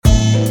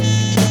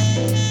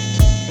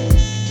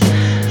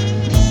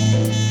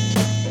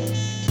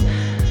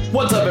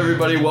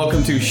everybody?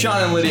 Welcome to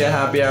Sean and Lydia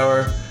Happy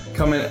Hour,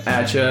 coming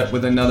at you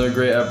with another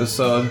great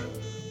episode.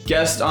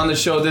 Guest on the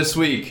show this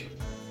week,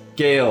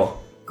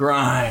 Gail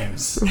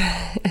Grimes.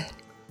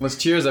 Let's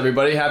cheers,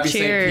 everybody. Happy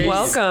Cheers. St. Peace.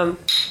 Welcome.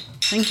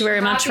 Thank you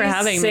very much for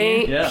having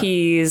me. St.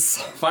 Peas.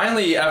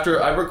 Finally, after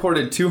I've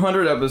recorded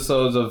 200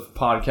 episodes of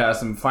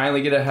podcasts, I'm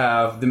finally going to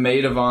have the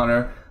maid of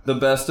honor, the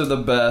best of the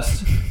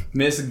best,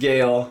 Miss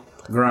Gail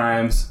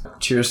Grimes.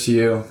 Cheers to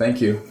you. Thank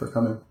you for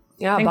coming.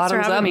 Yeah, Thanks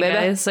bottoms for having up, me, baby.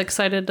 guys.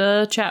 Excited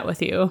to chat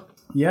with you.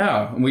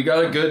 Yeah, we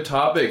got a good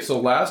topic. So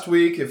last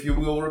week, if you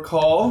will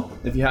recall,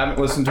 if you haven't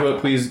listened to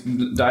it, please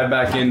dive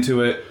back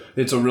into it.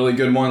 It's a really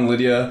good one.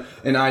 Lydia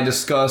and I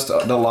discussed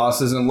the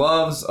losses and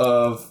loves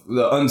of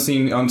the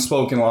unseen,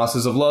 unspoken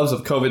losses of loves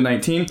of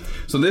COVID-19.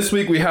 So this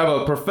week we have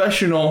a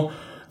professional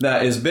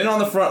that has been on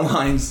the front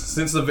lines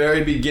since the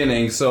very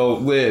beginning. So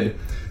Lyd,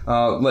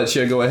 let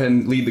you go ahead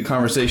and lead the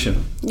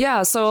conversation.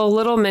 Yeah, so a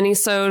little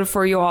mini-sode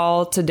for you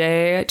all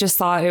today. I just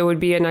thought it would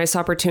be a nice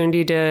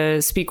opportunity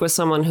to speak with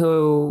someone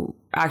who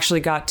actually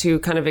got to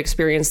kind of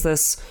experience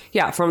this,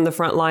 from the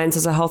front lines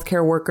as a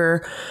healthcare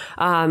worker,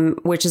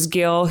 which is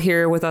Gail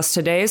here with us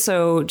today.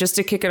 So just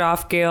to kick it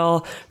off,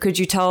 Gail, could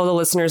you tell the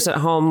listeners at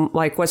home,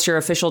 like, what's your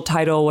official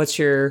title? What's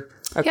your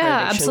accreditations?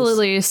 Yeah,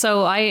 absolutely.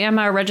 So I am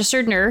a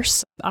registered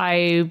nurse.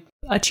 I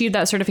achieved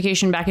that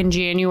certification back in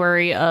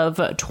January of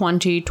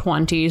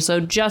 2020. So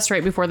just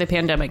right before the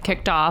pandemic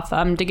kicked off.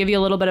 To give you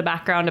a little bit of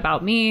background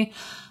about me,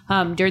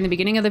 during the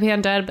beginning of the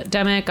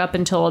pandemic up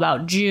until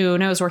about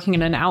June, I was working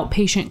in an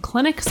outpatient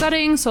clinic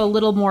setting, so a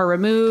little more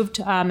removed.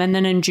 And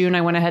then in June,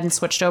 I went ahead and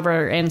switched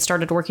over and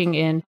started working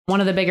in one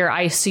of the bigger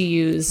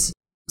ICUs.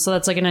 So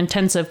that's like an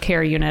intensive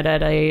care unit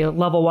at a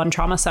level 1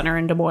 trauma center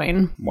in Des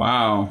Moines.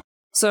 Wow.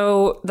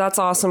 So that's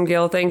awesome,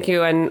 Gail. Thank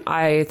you. And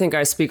I think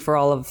I speak for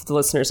all of the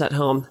listeners at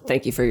home.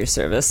 Thank you for your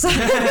service.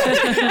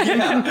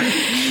 Yeah.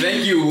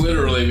 Thank you,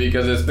 literally,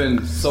 because it's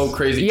been so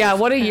crazy. Yeah,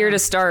 what a year to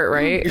start,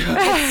 right?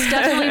 It's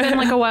definitely been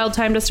like a wild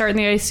time to start in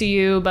the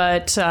ICU,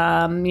 but,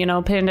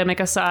 pandemic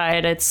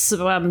aside, it's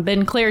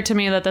been clear to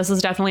me that this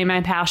is definitely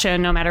my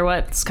passion, no matter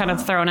what's kind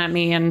of thrown at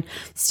me, and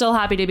still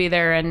happy to be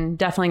there and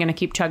definitely going to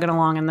keep chugging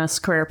along in this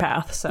career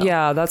path. So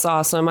Yeah, that's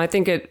awesome. I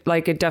think it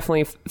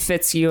definitely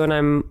fits you, and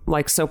I'm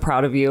like so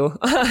proud of you.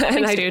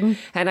 Thanks, dude.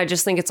 And I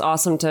just think it's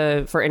awesome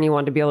for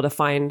anyone to be able to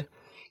find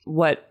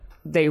what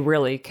they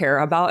really care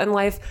about in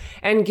life.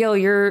 And Gail,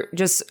 you're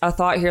just a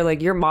thought here,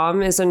 like your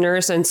mom is a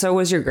nurse and so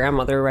was your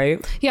grandmother,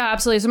 right? Yeah,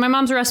 absolutely. So my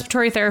mom's a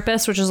respiratory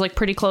therapist, which is like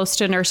pretty close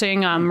to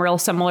nursing, real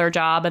similar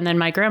job. And then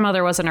my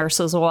grandmother was a nurse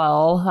as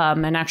well,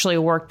 and actually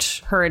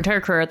worked her entire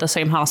career at the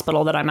same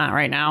hospital that I'm at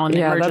right now in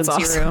the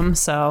emergency room.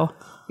 So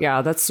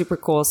yeah, that's super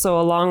cool. So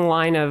a long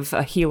line of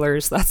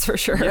healers, that's for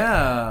sure.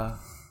 Yeah.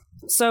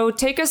 So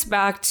take us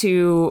back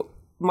to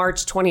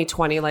March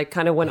 2020, like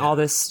kind of when all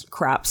this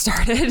crap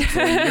started.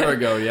 A year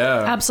ago,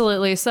 yeah.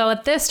 Absolutely. So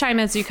at this time,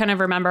 as you kind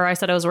of remember, I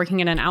said I was working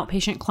in an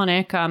outpatient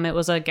clinic. It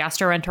was a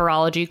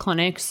gastroenterology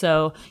clinic.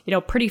 So,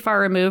 pretty far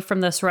removed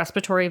from this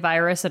respiratory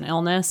virus and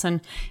illness.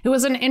 And it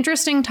was an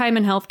interesting time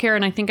in healthcare.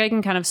 And I think I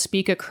can kind of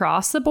speak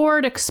across the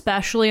board,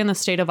 especially in the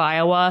state of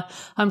Iowa.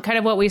 Kind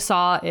of what we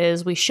saw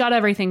is we shut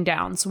everything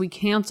down. So we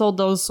canceled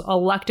those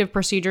elective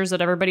procedures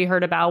that everybody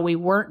heard about. We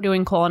weren't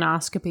doing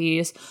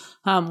colonoscopies.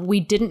 We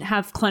didn't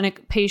have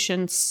clinic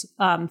patients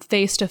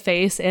face to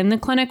face in the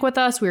clinic with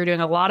us. We were doing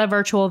a lot of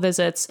virtual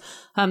visits.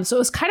 So it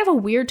was kind of a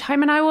weird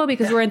time in Iowa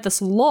because we were at this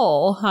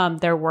lull.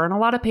 There weren't a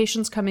lot of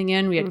patients coming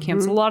in. We had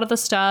canceled a lot of the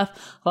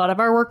stuff. A lot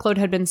of our workload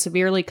had been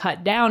severely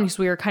cut down because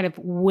we were kind of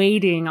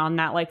waiting on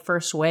that like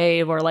first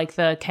wave or like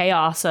the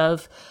chaos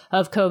of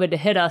COVID to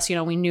hit us.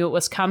 We knew it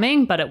was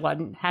coming, but it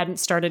hadn't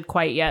started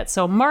quite yet.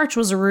 So March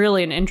was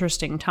really an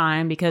interesting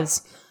time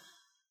because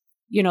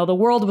the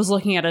world was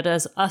looking at it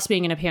as us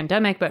being in a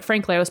pandemic, but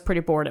frankly, I was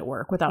pretty bored at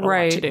work without a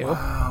lot to do.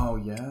 Wow,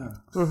 yeah.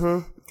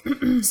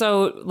 Mm-hmm.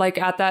 So, like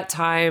at that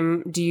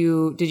time, did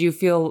you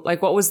feel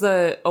like what was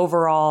the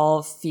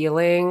overall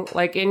feeling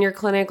like in your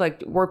clinic? Like,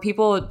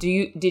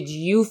 did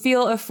you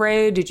feel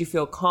afraid? Did you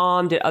feel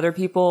calm? Did other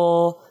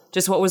people?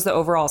 Just what was the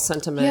overall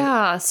sentiment?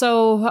 Yeah.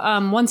 So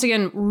once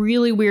again,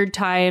 really weird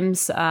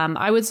times.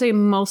 I would say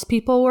most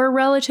people were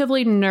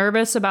relatively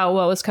nervous about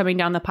what was coming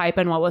down the pipe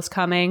and what was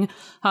coming.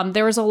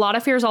 There was a lot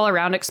of fears all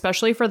around,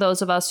 especially for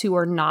those of us who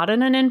were not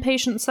in an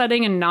inpatient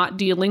setting and not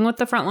dealing with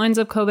the front lines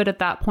of COVID at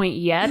that point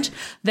yet,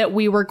 that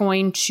we were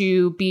going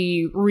to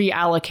be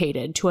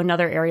reallocated to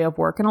another area of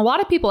work. And a lot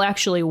of people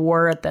actually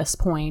were at this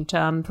point.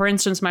 For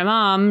instance, my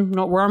mom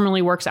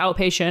normally works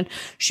outpatient.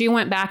 She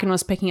went back and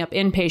was picking up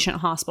inpatient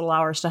hospital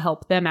hours to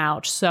help them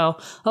out. So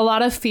a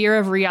lot of fear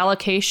of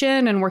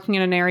reallocation and working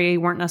in an area you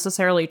weren't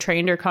necessarily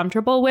trained or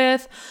comfortable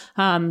with.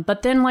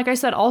 But then, like I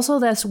said, also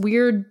this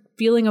weird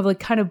feeling of like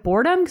kind of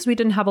boredom because we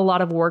didn't have a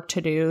lot of work to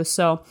do.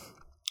 So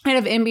kind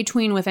of in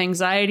between with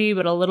anxiety,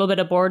 but a little bit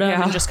of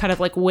boredom and just kind of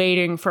like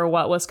waiting for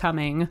what was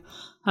coming.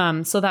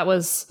 So that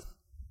was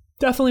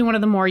definitely one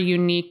of the more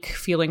unique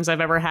feelings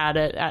I've ever had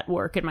at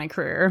work in my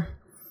career.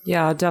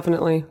 Yeah,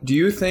 definitely. Do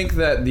you think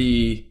that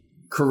the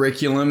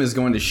curriculum is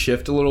going to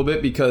shift a little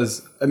bit?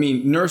 Because I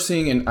mean,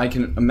 nursing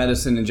and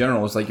medicine in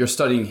general is like you're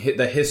studying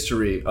the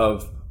history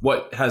of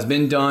what has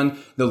been done,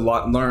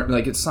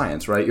 like it's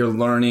science, right? You're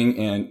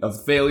learning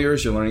of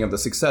failures, you're learning of the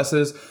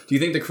successes. Do you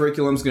think the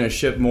curriculum is going to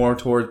shift more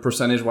toward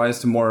percentage-wise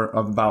to more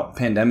about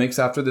pandemics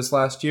after this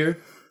last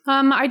year?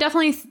 I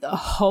definitely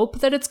hope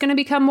that it's going to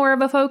become more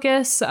of a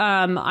focus.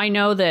 I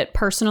know that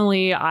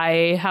personally,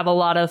 I have a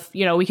lot of,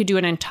 we could do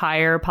an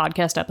entire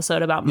podcast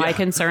episode about my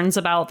concerns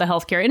about the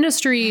healthcare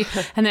industry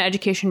and the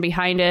education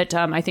behind it.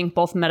 I think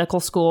both medical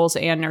schools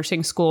and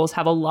nursing schools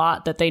have a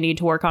lot that they need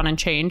to work on and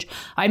change.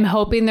 I'm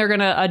hoping they're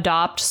going to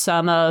adopt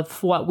some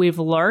of what we've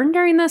learned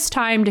during this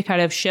time to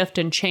kind of shift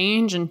and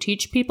change and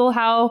teach people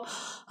how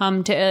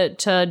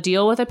to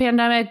deal with a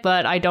pandemic,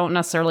 but I don't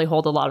necessarily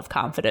hold a lot of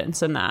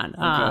confidence in that.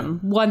 Okay.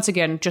 Once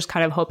again, just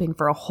kind of hoping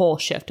for a whole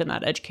shift in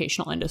that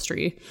educational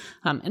industry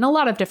in a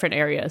lot of different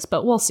areas,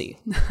 but we'll see.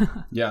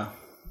 Yeah.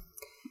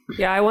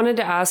 Yeah, I wanted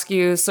to ask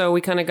you, so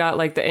we kind of got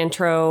like the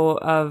intro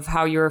of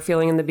how you were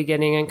feeling in the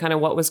beginning and kind of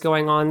what was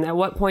going on. At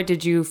what point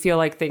did you feel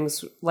like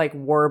things like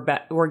were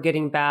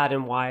getting bad,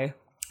 and why?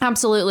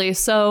 Absolutely.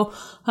 So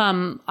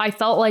I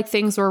felt like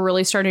things were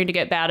really starting to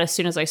get bad as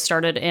soon as I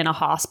started in a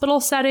hospital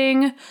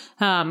setting.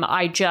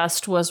 I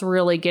just was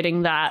really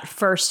getting that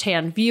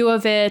firsthand view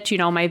of it.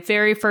 My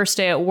very first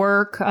day at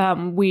work,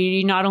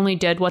 we not only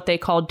did what they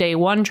call day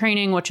one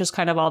training, which is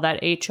kind of all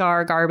that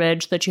HR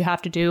garbage that you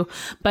have to do,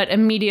 but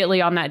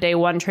immediately on that day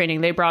one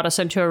training, they brought us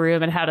into a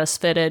room and had us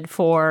fitted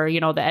for, the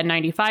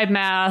N95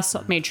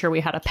 mask, made sure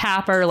we had a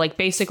PAPR, like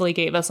basically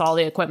gave us all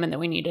the equipment that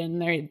we needed.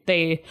 And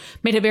they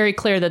made it very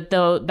clear that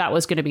that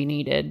was going to be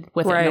needed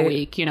within a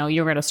week. You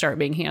were going to start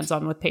being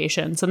hands-on with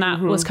patients. And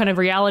that was kind of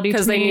reality to me.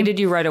 Because they needed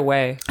you right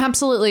away.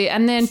 Absolutely.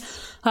 And then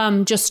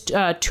just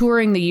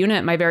touring the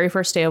unit my very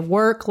first day of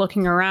work,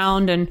 looking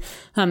around, and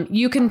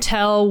you can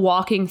tell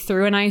walking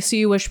through an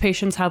ICU which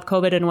patients have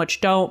COVID and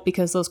which don't,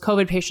 because those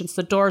COVID patients,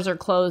 the doors are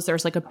closed.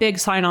 There's like a big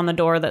sign on the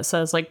door that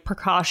says like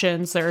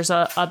precautions. There's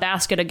a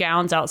basket of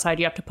gowns outside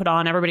you have to put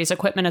on. Everybody's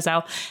equipment is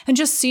out. And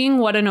just seeing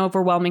what an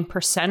overwhelming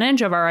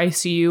percentage of our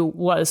ICU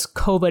was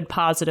COVID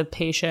positive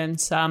patients,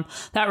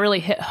 that really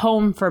hit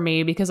home for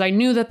me, because I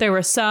knew that there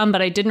were some,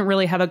 but I didn't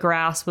really have a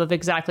grasp of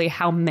exactly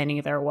how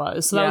many there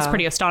was. So that was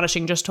pretty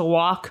astonishing, just to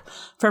walk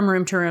from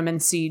room to room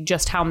and see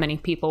just how many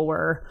people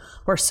were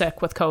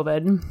sick with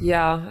COVID.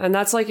 Yeah. And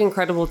that's like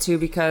incredible too,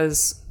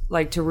 because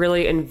like to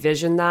really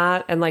envision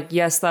that, and like,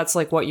 yes, that's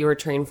like what you were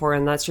trained for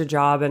and that's your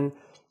job. And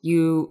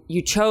you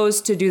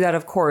chose to do that,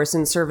 of course,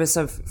 in service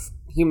of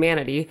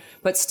humanity,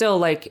 but still,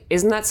 like,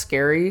 isn't that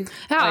scary?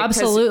 Yeah, like,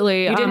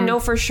 absolutely. You didn't know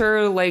for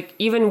sure, like,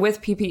 even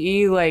with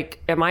PPE,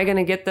 like, am I going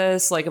to get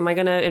this? Like, am I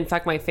going to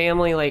infect my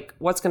family? Like,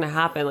 what's going to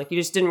happen? Like, you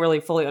just didn't really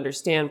fully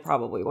understand,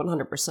 probably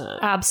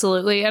 100%.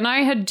 Absolutely. And I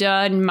had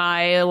done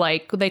my,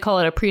 like, they call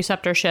it a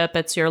preceptorship.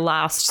 It's your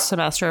last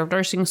semester of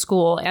nursing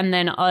school, and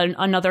then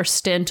another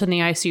stint in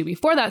the ICU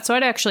before that. So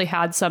I'd actually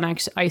had some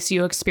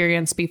ICU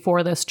experience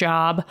before this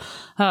job,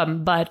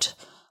 but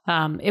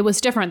it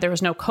was different. There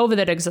was no COVID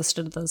that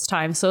existed at this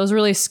time. So it was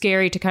really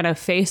scary to kind of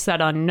face that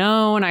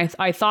unknown.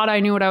 I thought I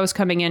knew what I was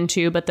coming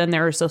into, but then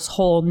there was this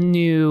whole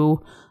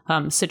new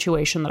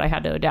situation that I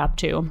had to adapt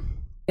to.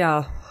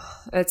 Yeah,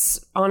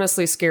 it's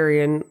honestly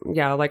scary. And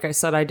yeah, like I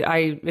said,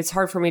 I it's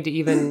hard for me to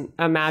even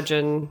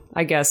imagine,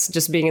 I guess,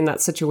 just being in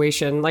that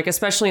situation. Like,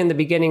 especially in the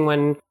beginning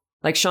when,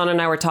 like, Sean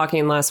and I were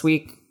talking last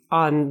week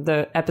on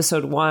the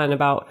episode 1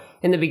 about,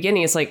 in the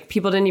beginning, it's like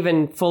people didn't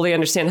even fully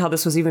understand how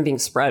this was even being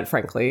spread,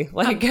 frankly.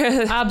 Like,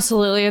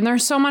 absolutely. And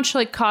there's so much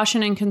like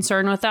caution and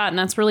concern with that. And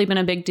that's really been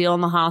a big deal in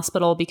the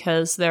hospital,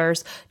 because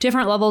there's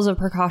different levels of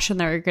precaution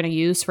that you're going to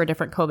use for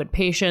different COVID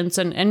patients.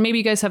 And maybe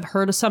you guys have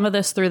heard of some of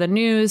this through the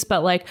news,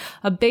 but like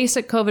a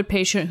basic COVID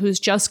patient who's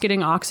just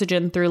getting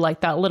oxygen through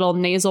like that little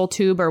nasal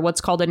tube, or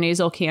what's called a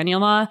nasal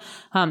cannula,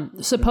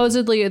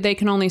 supposedly they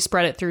can only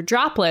spread it through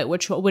droplet,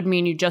 which would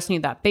mean you just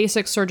need that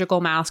basic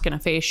surgical mask and a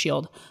face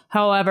shield.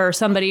 However,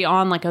 somebody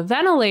on like a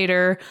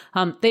ventilator,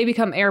 they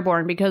become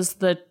airborne, because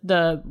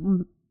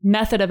the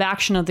method of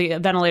action of the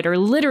ventilator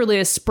literally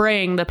is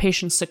spraying the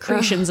patient's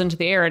secretions into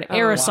the air and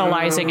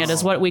aerosolizing it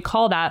is what we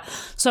call that.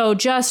 So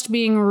just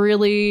being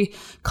really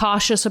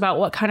cautious about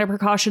what kind of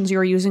precautions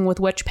you're using with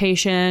which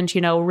patient,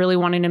 really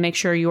wanting to make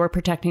sure you are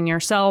protecting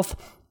yourself.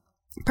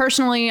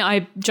 Personally,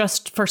 I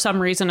just, for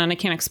some reason, and I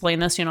can't explain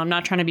this, I'm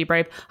not trying to be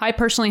brave, I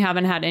personally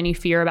haven't had any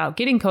fear about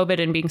getting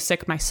COVID and being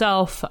sick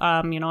myself.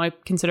 I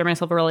consider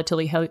myself a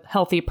relatively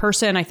healthy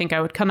person. I think I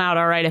would come out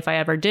all right if I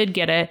ever did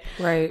get it.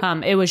 Right.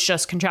 It was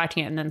just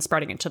contracting it and then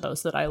spreading it to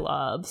those that I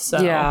love.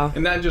 So yeah.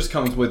 And that just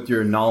comes with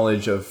your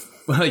knowledge of,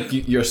 like,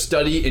 your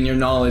study and your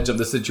knowledge of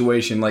the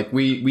situation. Like,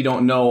 we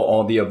don't know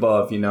all the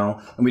above,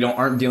 and we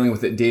aren't dealing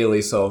with it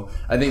daily. So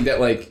I think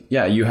that, like,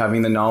 yeah, you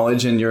having the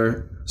knowledge and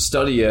your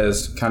study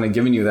has kind of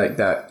given you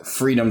that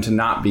freedom to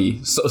not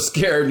be so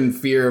scared and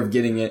fear of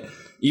getting it,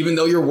 even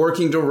though you're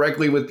working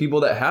directly with people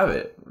that have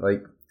it.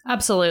 Like,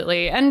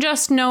 Absolutely. And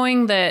just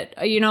knowing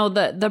that, you know,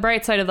 the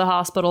bright side of the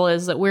hospital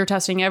is that we're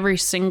testing every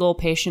single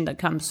patient that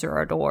comes through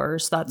our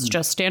doors. That's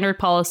just standard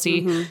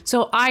policy. Mm-hmm.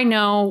 So I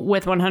know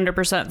with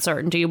 100%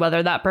 certainty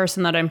whether that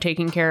person that I'm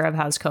taking care of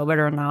has COVID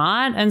or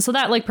not. And so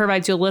that like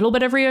provides you a little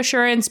bit of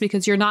reassurance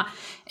because you're not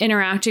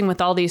interacting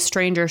with all these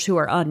strangers who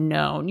are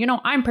unknown. You know,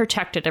 I'm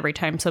protected every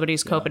time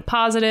somebody's COVID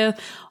positive,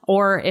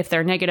 or if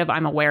they're negative,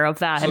 I'm aware of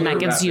that. So and that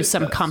gives you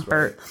some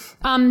comfort.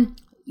 Right?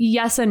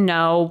 Yes and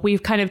no.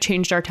 We've kind of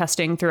changed our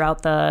testing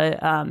throughout the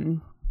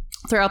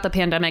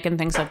pandemic, and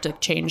things have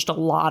changed a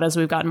lot as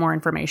we've gotten more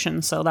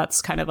information. So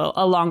that's kind of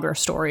a longer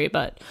story,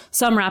 but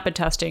some rapid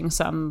testing,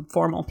 some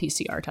formal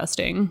PCR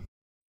testing.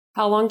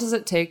 How long does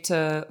it take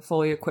to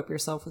fully equip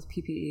yourself with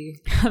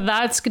PPE?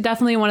 That's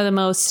definitely one of the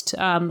most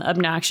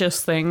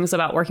obnoxious things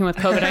about working with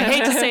COVID. I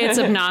hate to say it's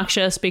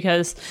obnoxious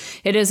because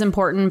it is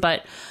important,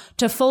 but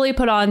to fully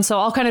put on, so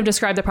I'll kind of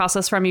describe the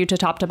process from you to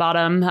top to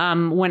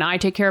bottom. When I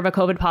take care of a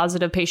COVID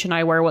positive patient,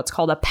 I wear what's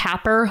called a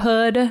PAPR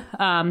hood.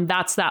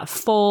 That's that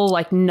full,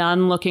 like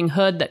nun looking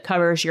hood that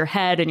covers your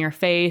head and your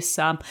face.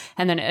 And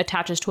then it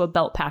attaches to a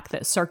belt pack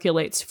that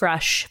circulates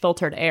fresh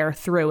filtered air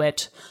through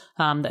it.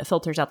 That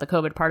filters out the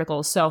COVID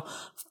particles. So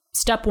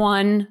step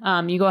one,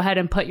 you go ahead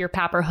and put your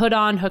PAPR hood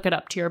on, hook it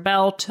up to your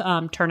belt,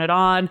 turn it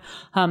on.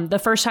 The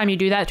first time you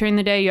do that during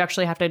the day, you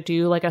actually have to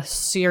do like a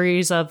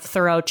series of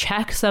thorough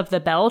checks of the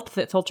belt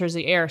that filters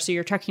the air. So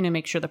you're checking to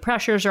make sure the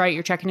pressure's right.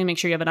 You're checking to make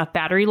sure you have enough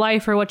battery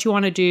life for what you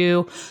want to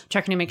do,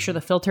 checking to make sure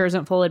the filter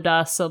isn't full of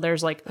dust. So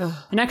there's like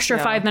an extra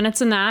 5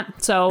 minutes in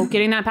that. So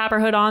getting that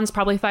PAPR hood on is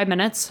probably 5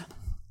 minutes.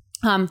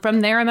 From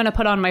there, I'm going to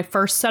put on my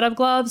first set of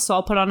gloves. So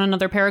I'll put on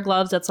another pair of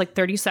gloves. That's like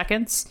 30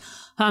 seconds.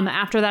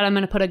 After that, I'm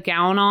going to put a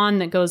gown on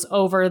that goes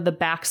over the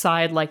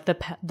backside, like the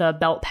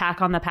belt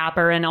pack on the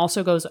PAPR, and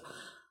also goes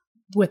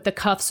with the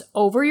cuffs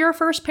over your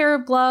first pair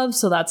of gloves.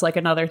 So that's like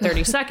another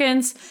 30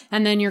 seconds.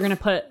 And then you're going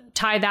to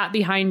tie that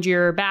behind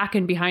your back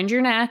and behind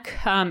your neck.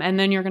 And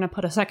then you're going to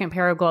put a second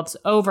pair of gloves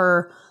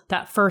over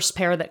that first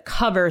pair that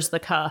covers the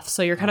cuff.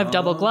 So you're kind of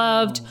double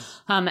gloved.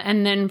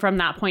 And then from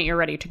that point, you're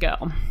ready to go.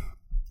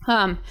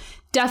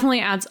 Definitely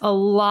adds a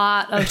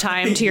lot of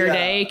time to your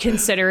day,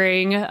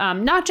 considering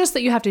not just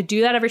that you have to do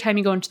that every time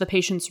you go into the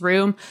patient's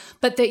room,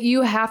 but that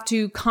you have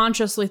to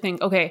consciously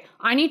think, okay,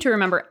 I need to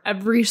remember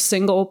every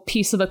single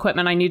piece of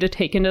equipment I need to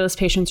take into this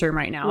patient's room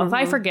right now. Mm-hmm. If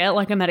I forget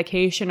like a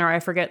medication or I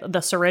forget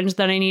the syringe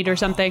that I need or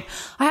something,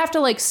 I have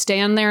to like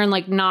stand there and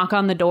like knock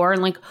on the door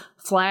and like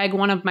flag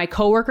one of my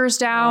coworkers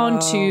down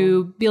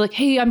to be like,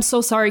 hey, I'm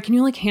so sorry. Can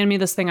you like hand me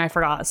this thing I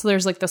forgot? So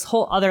there's like this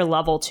whole other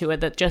level to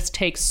it that just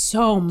takes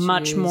so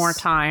much more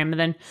time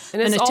than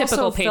a typical patient. And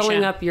it's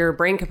filling up your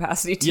brain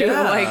capacity too.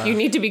 Yeah. Like you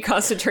need to be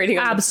concentrating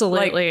on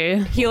like,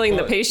 healing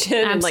the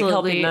patient and like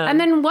helping them. And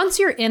then once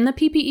you're in the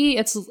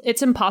PPE,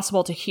 it's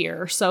impossible to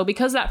hear. So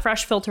because that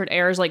fresh filtered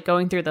air is like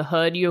going through the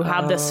hood, you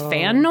have this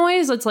fan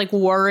noise. It's like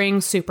whirring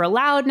super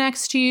loud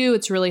next to you.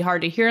 It's really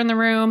hard to hear in the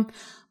room.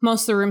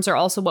 Most of the rooms are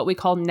also what we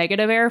call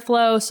negative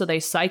airflow. So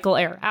they cycle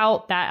air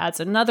out. That adds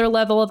another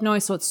level of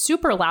noise. So it's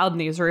super loud in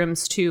these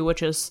rooms too,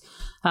 which is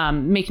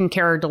making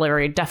care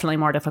delivery definitely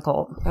more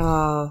difficult.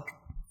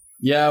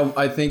 Yeah,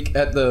 I think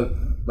at the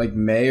like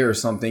May or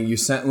something, you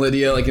sent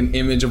Lydia like an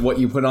image of what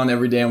you put on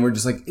every day, and we're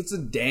just like, it's a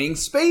dang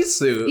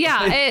spacesuit.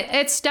 Yeah,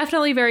 it's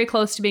definitely very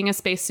close to being a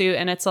spacesuit,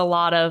 and it's a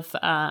lot of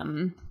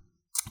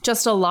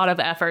just a lot of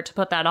effort to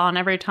put that on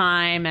every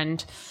time.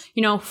 And,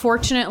 you know,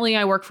 fortunately,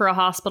 I work for a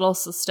hospital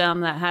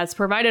system that has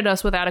provided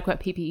us with adequate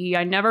PPE.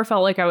 I never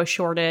felt like I was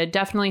shorted,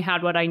 definitely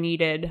had what I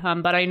needed.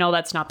 But I know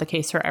that's not the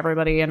case for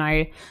everybody. And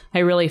I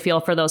really feel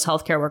for those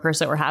healthcare workers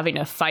that were having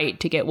to fight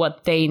to get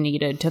what they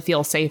needed to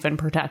feel safe and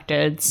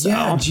protected. So.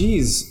 Yeah,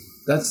 geez.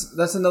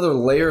 That's another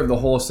layer of the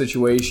whole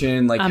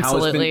situation. Like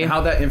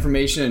how that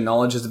information and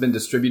knowledge has been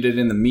distributed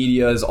in the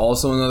media is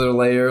also another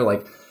layer.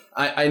 Like,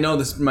 I know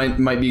this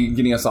might be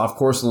getting us off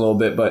course a little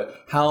bit, but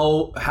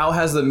how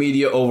has the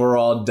media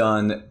overall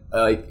done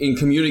in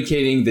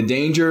communicating the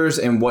dangers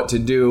and what to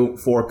do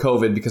for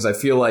COVID? Because I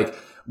feel like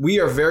we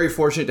are very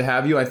fortunate to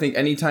have you. I think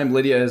anytime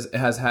Lydia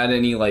has had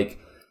any like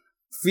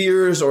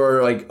fears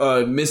or like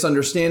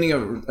misunderstanding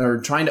or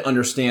trying to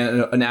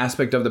understand an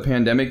aspect of the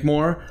pandemic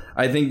more,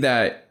 I think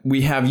that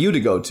we have you to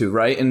go to,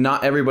 right? And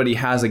not everybody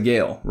has a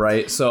Gail,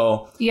 right?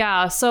 So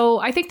yeah, so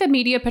I think the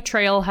media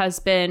portrayal has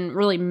been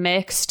really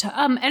mixed.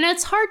 And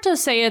it's hard to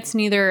say it's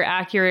neither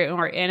accurate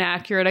or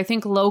inaccurate. I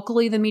think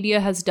locally the media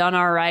has done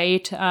all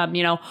right.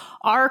 You know,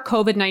 our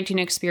COVID-19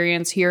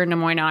 experience here in Des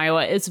Moines,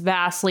 Iowa is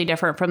vastly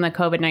different from the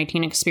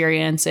COVID-19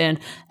 experience in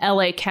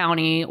LA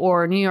County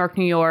or New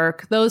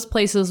York. Those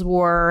places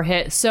were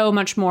hit so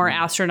much more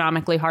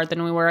astronomically hard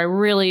than we were. I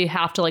really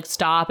have to like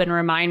stop and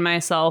remind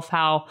myself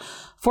how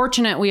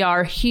fortunate we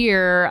are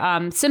here,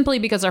 simply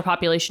because our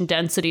population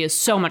density is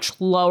so much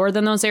lower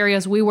than those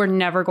areas. We were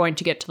never going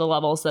to get to the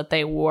levels that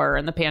they were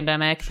in the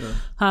pandemic. Sure.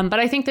 But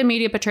I think the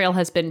media portrayal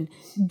has been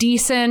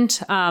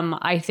decent.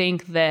 I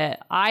think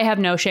that I have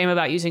no shame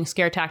about using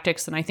scare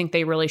tactics, and I think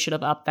they really should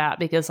have upped that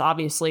because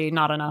obviously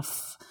not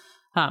enough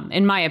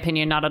in my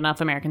opinion, not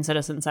enough American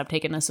citizens have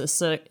taken this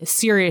as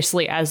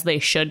seriously as they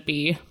should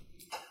be.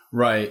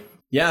 Right.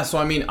 Yeah. So,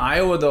 I mean,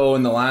 Iowa, though,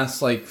 in the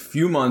last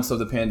few months of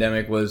the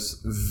pandemic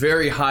was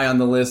very high on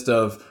the list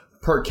of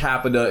per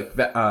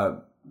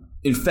capita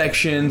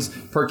infections,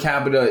 per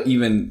capita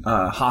even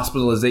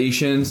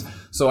hospitalizations.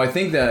 So I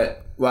think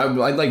that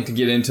I'd like to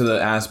get into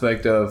the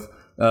aspect of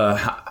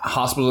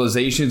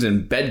hospitalizations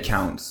and bed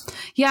counts.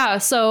 Yeah,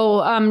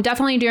 so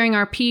definitely during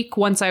our peak,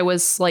 once I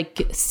was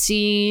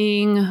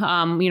seeing,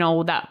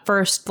 that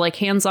first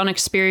hands-on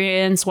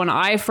experience, when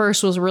I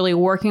first was really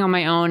working on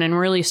my own and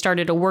really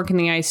started to work in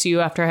the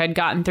ICU after I had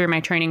gotten through my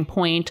training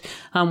point,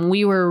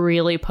 we were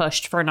really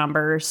pushed for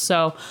numbers.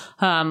 So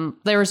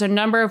there was a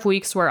number of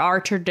weeks where our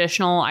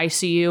traditional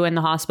ICU in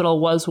the hospital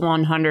was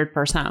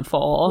 100%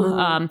 full.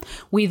 Mm-hmm.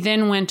 We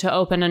then went to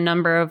open a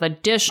number of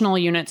additional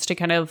units to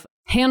kind of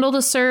handle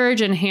the surge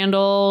and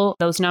handle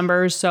those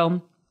numbers.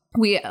 So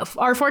we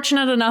are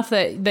fortunate enough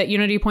that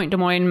Unity Point Des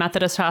Moines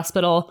Methodist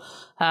Hospital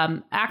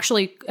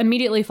actually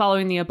immediately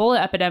following the Ebola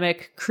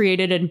epidemic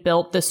created and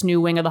built this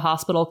new wing of the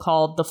hospital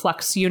called the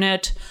Flex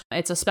Unit.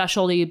 It's a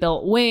specialty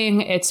built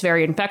wing. It's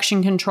very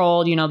infection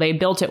controlled. They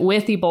built it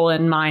with Ebola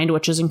in mind,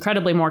 which is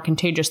incredibly more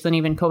contagious than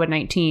even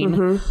COVID-19.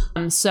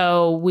 Mm-hmm.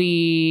 So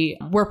we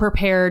were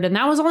prepared, and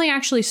that was only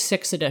actually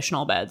 6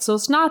 additional beds. So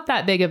it's not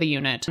that big of a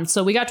unit. And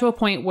so we got to a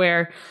point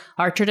where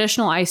our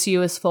traditional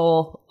ICU is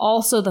full.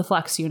 Also, the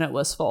Flex Unit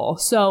was full.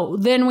 So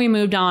then we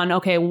moved on.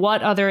 Okay,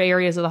 what other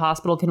areas of the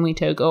hospital can we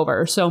take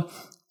over? So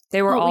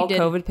they were all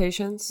COVID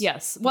patients?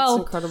 Yes. Well,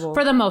 incredible.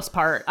 For the most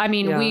part. I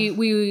mean,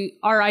 we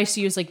our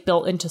ICU is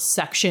built into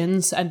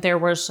sections, and there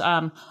was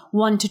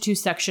 1 to 2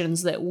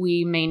 sections that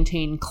we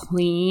maintain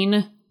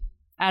clean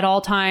at all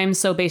times.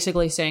 So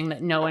basically saying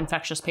that no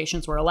infectious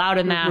patients were allowed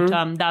in that.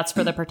 Mm-hmm. That's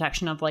for the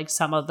protection of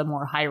some of the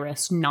more high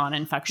risk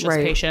non-infectious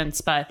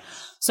patients. But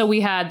so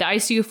we had the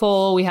ICU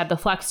full, we had the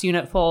Flex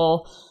Unit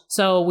full.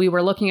 So we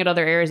were looking at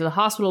other areas of the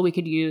hospital we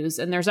could use.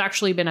 And there's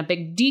actually been a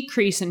big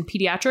decrease in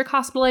pediatric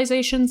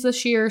hospitalizations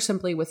this year,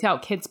 simply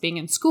without kids being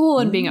in school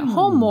and being at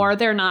home more.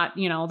 They're not,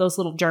 those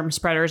little germ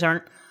spreaders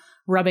aren't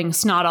rubbing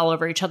snot all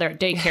over each other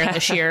at daycare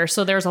this year.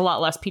 So there's a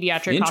lot less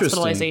pediatric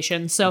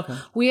hospitalization. So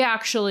we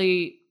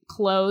actually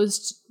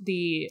closed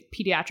the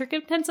pediatric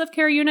intensive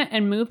care unit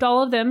and moved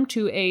all of them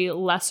to a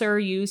lesser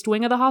used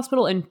wing of the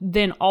hospital, and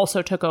then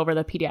also took over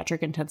the pediatric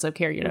intensive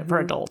care unit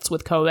for adults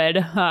with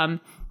COVID.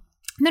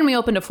 Then we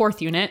opened a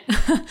 4th unit,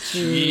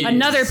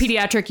 another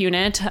pediatric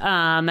unit,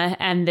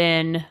 and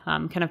then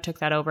kind of took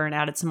that over and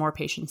added some more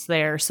patients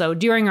there. So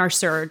during our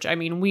surge, I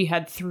mean, we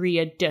had 3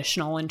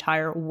 additional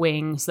entire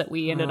wings that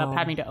we ended up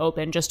having to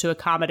open just to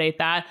accommodate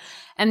that.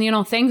 And,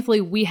 thankfully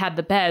we had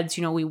the beds.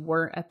 We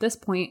weren't at this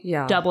point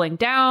doubling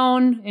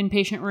down in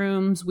patient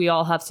rooms. We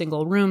all have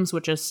single rooms,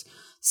 which is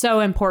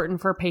so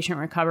important for patient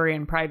recovery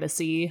and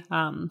privacy.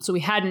 So we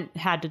hadn't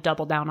had to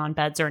double down on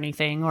beds or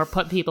anything, or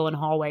put people in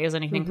hallways,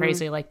 anything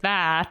crazy like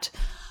that.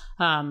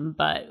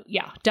 But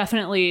yeah,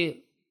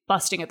 definitely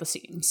busting at the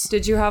seams.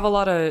 Did you have a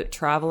lot of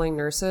traveling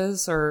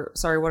nurses, or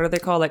what are they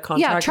called?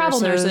 Contract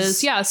travel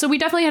nurses. Yeah. So we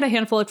definitely had a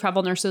handful of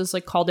travel nurses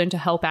called in to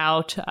help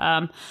out.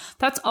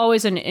 That's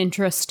always an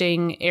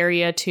interesting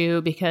area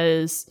too,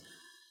 because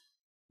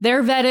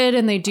they're vetted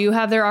and they do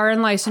have their RN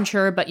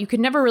licensure, but you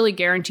can never really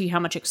guarantee how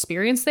much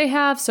experience they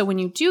have. So when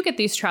you do get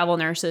these travel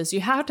nurses,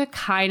 you have to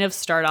kind of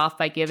start off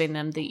by giving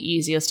them the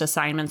easiest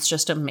assignments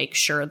just to make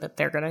sure that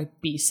they're going to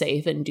be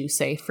safe and do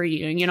safe for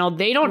you.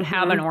 They don't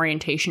have an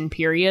orientation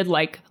period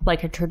like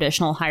a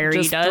traditional hiree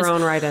just does.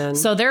 Thrown right in.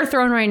 So they're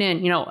thrown right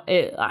in,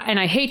 and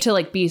I hate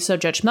to be so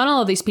judgmental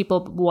of these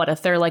people. But what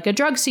if they're a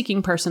drug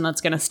seeking person that's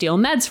going to steal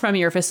meds from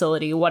your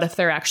facility? What if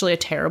they're actually a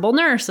terrible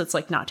nurse that's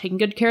not taking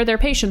good care of their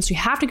patients? You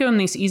have to go in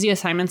these easy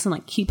assignments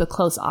and keep a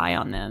close eye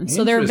on them.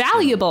 So they're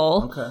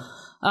valuable,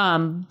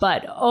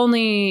 but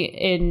only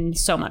in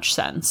so much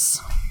sense.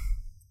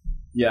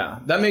 Yeah,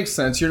 that makes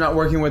sense. You're not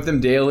working with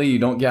them daily. You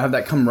don't have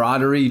that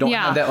camaraderie. You don't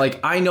have that,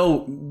 I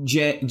know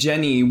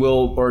Jenny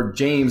will, or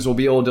James will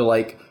be able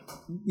to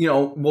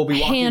we'll be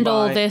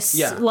handle this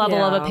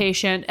level of a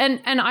patient.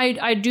 And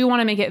I do want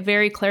to make it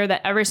very clear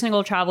that every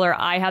single traveler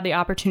I had the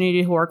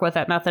opportunity to work with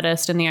at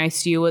Methodist in the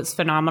ICU was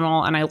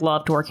phenomenal, and I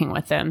loved working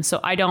with them. So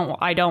I don't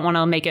want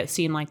to make it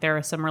seem like there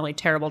are some really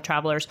terrible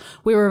travelers.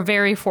 We were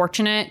very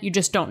fortunate. You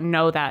just don't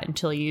know that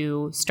until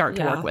you start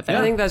to work with them.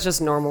 I think that's just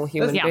normal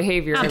human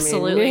behavior.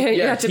 Absolutely. I mean,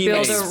 you have to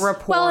build a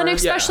rapport. Well, and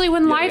especially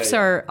when lives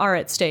are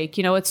at stake.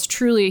 It's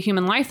truly a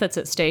human life that's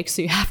at stake,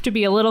 so you have to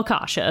be a little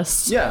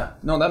cautious. Yeah.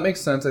 No, that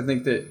makes sense. I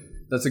think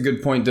that's a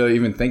good point to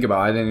even think about.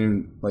 I didn't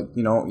even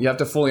you have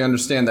to fully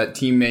understand that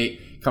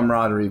teammate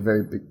camaraderie,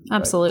 very big.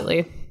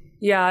 Absolutely.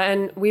 Yeah.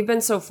 And we've been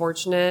so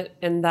fortunate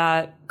in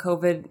that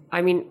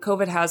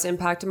COVID has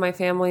impacted my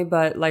family,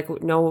 but I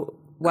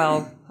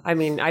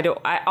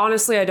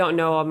honestly don't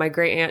know. My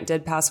great aunt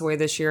did pass away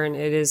this year, and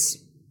it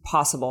is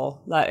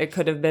possible that it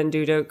could have been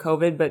due to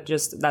COVID, but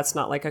just that's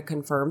not a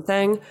confirmed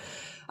thing.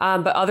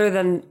 But other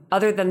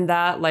than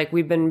that, like,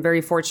 we've been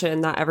very fortunate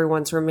in that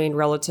everyone's remained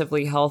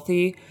relatively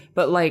healthy.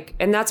 But like,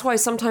 and that's why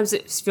sometimes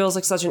it feels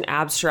like such an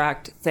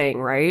abstract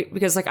thing, right?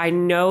 Because like, I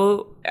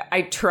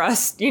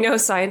trust,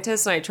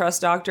 scientists, and I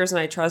trust doctors, and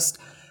I trust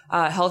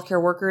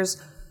healthcare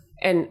workers.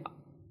 And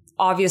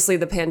obviously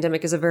the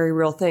pandemic is a very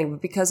real thing,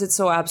 but because it's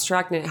so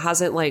abstract and it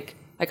hasn't like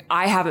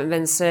I haven't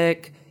been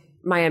sick,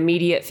 my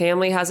immediate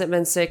family hasn't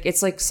been sick,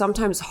 it's like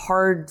sometimes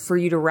hard for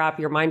you to wrap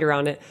your mind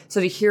around it. So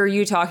to hear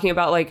you talking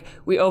about like,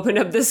 we opened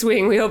up this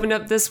wing,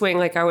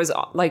 like I was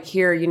like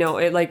here,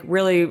 it like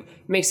really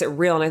makes it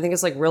real. And I think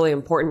it's like really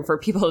important for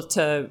people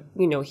to,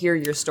 hear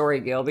your story,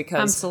 Gail,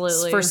 because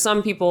Absolutely. For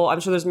some people, I'm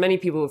sure there's many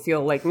people who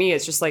feel like me,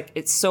 it's just like,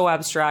 it's so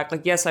abstract.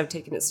 Like, yes, I've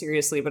taken it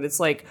seriously, but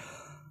it's like,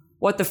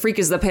 what the freak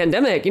is the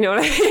pandemic? You know what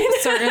I mean?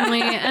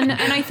 Certainly. And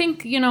I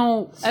think,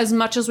 as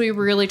much as we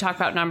really talk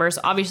about numbers,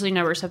 obviously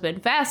numbers have been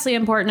vastly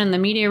important in the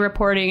media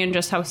reporting and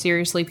just how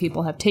seriously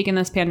people have taken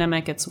this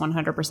pandemic. It's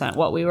 100%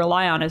 what we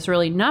rely on is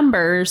really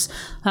numbers.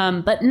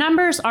 But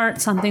numbers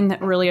aren't something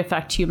that really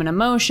affect human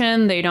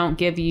emotion. They don't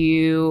give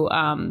you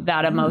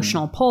that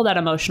emotional pull, that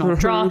emotional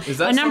draw.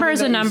 A number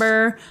is a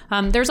number.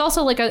 There's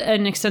also like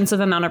an extensive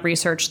amount of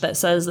research that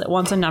says that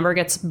once a number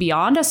gets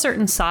beyond a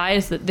certain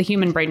size, that the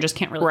human brain just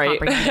can't really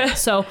comprehend it.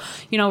 So,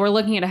 we're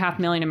looking at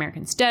 500,000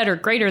 Americans dead or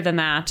greater than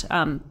that.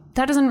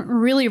 That doesn't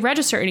really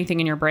register anything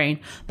in your brain.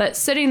 But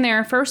sitting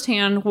there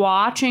firsthand,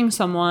 watching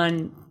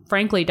someone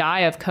frankly die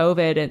of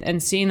COVID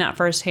and seeing that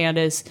firsthand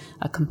is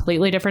a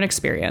completely different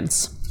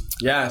experience.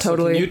 Yeah,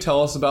 totally. So can you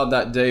tell us about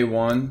that day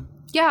one?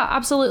 Yeah,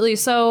 absolutely.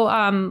 So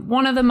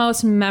one of the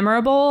most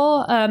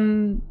memorable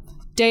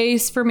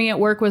days for me at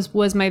work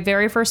was my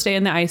very first day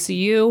in the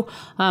ICU.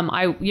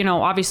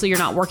 Obviously you're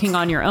not working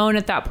on your own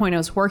at that point. I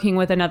was working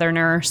with another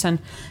nurse, and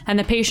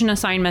the patient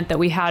assignment that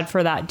we had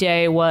for that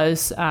day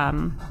was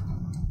a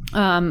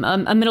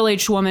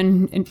middle-aged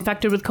woman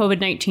infected with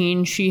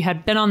COVID-19. She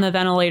had been on the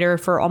ventilator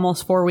for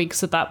almost 4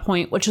 weeks at that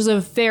point, which is a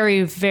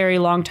very, very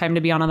long time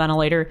to be on a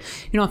ventilator.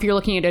 If you're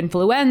looking at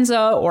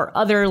influenza or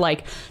other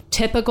like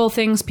typical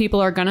things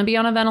people are going to be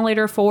on a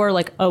ventilator for,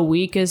 like a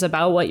week is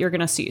about what you're going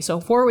to see. So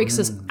 4 weeks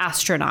is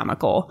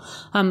astronomical.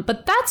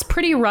 But that's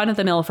pretty run of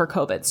the mill for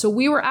COVID. So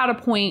we were at a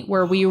point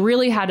where we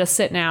really had to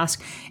sit and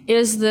ask,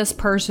 is this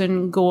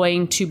person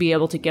going to be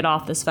able to get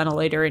off this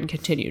ventilator and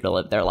continue to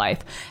live their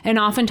life? And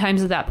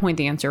oftentimes at that point,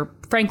 the answer,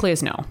 frankly,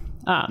 is no.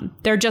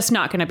 They're just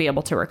not going to be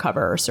able to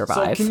recover or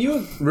survive. So can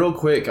you, real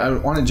quick, I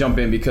want to jump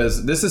in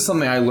because this is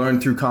something I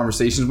learned through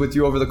conversations with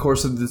you over the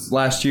course of this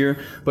last year,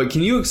 but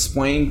can you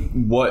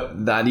explain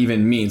what that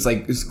even means?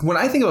 Like, when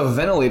I think of a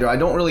ventilator, I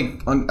don't really,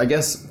 I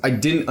guess I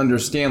didn't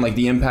understand like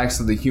the impacts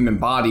of the human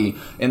body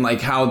and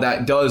like how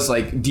that does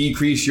like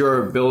decrease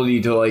your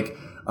ability to like,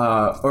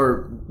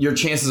 or your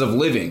chances of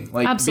living,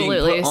 like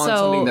Absolutely. being put on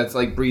something that's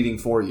like breathing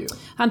for you.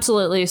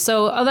 Absolutely.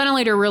 So a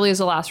ventilator really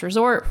is a last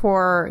resort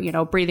for,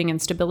 breathing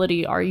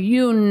instability. Are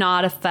you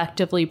not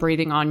effectively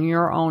breathing on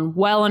your own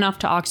well enough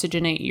to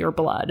oxygenate your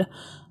blood?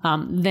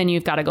 Then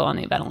you've got to go on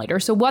the ventilator.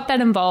 So what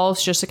that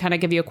involves, just to kind of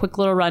give you a quick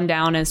little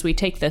rundown, is we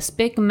take this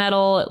big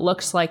metal, it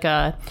looks like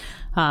a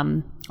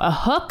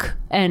hook,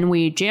 and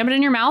we jam it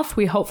in your mouth.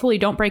 We hopefully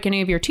don't break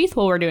any of your teeth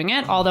while we're doing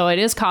it, although it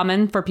is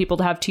common for people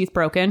to have teeth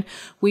broken.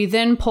 We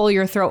then pull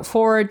your throat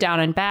forward,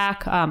 down, and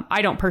back.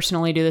 I don't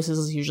personally do this. This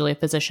is usually a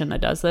physician that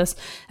does this.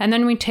 And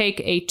then we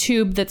take a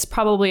tube that's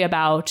probably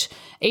about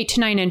 8 to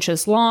 9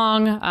 inches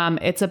long.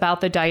 It's about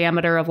the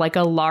diameter of like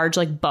a large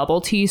like bubble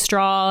tea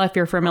straw, if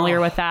you're familiar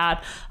with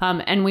that.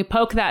 And we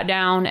poke that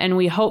down, and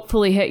we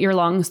hopefully hit your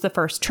lungs the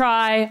first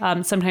try.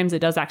 Sometimes it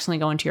does actually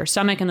go into your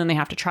stomach, and then they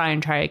have to try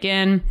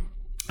again.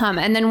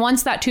 And then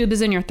once that tube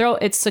is in your throat,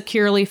 it's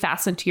securely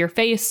fastened to your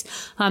face,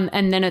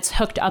 and then it's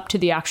hooked up to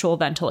the actual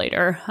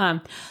ventilator.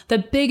 The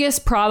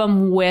biggest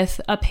problem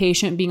with a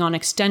patient being on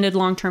extended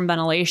long-term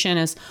ventilation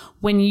is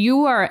when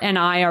you and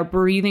I are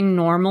breathing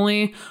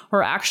normally,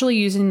 we're actually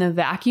using the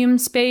vacuum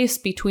space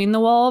between the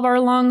wall of our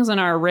lungs and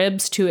our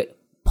ribs to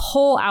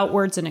pull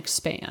outwards and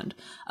expand.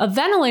 A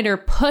ventilator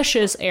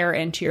pushes air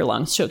into your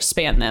lungs to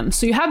expand them.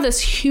 So you have this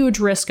huge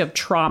risk of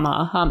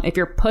trauma. If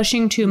you're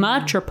pushing too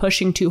much or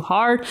pushing too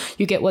hard,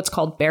 you get what's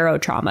called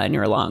barotrauma in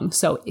your lungs.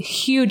 So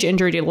huge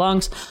injury to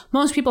lungs.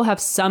 Most people have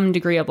some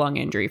degree of lung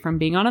injury from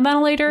being on a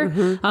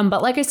ventilator.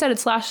 But like I said,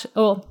 it's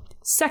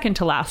second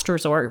to last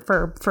resort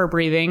for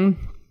breathing.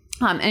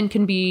 And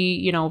can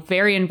be,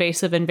 very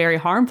invasive and very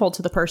harmful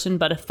to the person.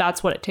 But if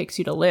that's what it takes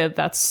you to live,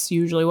 that's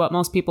usually what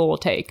most people will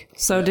take.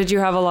 So did you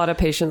have a lot of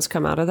patients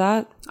come out of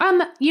that?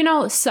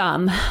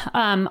 Some.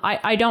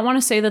 I don't want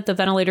to say that the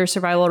ventilator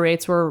survival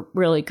rates were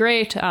really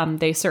great.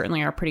 They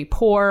certainly are pretty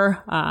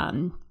poor.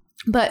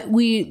 But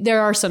there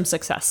are some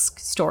success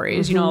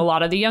stories. A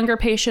lot of the younger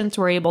patients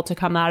were able to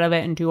come out of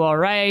it and do all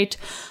right.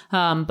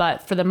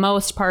 But for the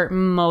most part,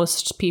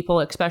 most people,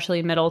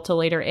 especially middle to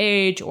later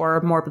age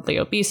or morbidly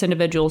obese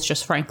individuals,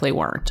 just frankly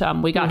weren't.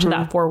 We got to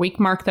that 4-week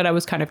mark that I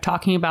was kind of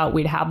talking about.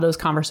 We'd have those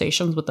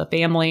conversations with the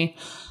family.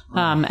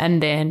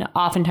 And then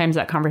oftentimes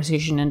that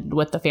conversation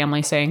with the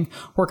family saying,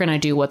 we're going to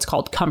do what's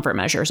called comfort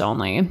measures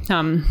only.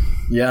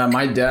 Yeah,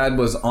 my dad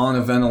was on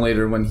a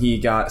ventilator when he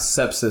got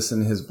sepsis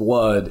in his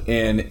blood.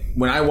 And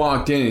when I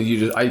walked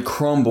in, I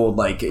crumbled.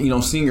 Like,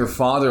 seeing your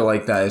father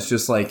like that, it's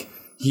just like,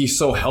 he's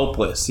so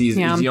helpless. He's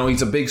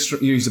a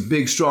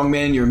big strong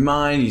man in your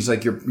mind. He's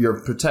like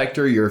your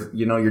protector,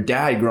 your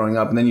dad growing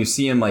up. And then you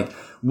see him like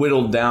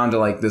whittled down to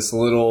like this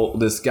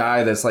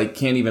guy that's like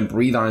can't even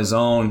breathe on his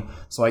own.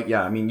 So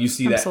you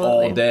see that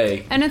all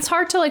day. And it's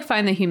hard to like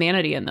find the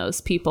humanity in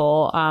those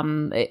people.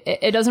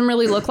 It doesn't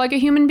really look like a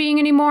human being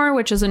anymore,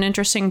 which is an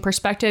interesting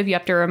perspective. You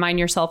have to remind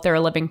yourself they're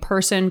a living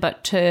person,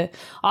 but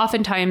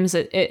oftentimes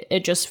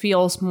it just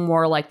feels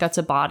more like that's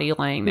a body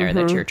laying there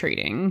that you're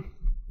treating.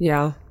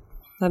 Yeah.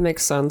 That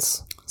makes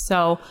sense.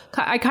 So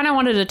I kind of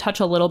wanted to touch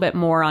a little bit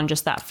more on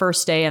just that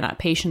first day and that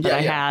patient that I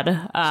had.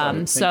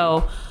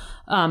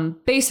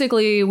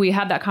 Basically, we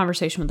had that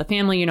conversation with the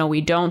family.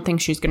 We don't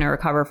think she's going to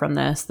recover from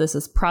this. This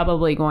is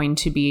probably going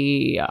to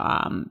be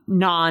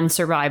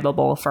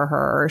non-survivable for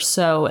her.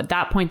 So at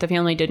that point, the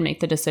family did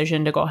make the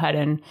decision to go ahead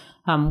and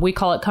we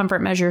call it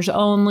comfort measures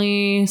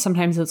only.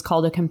 Sometimes it's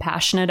called a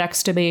compassionate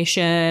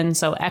extubation.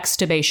 So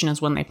extubation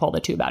is when they pull the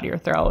tube out of your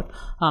throat.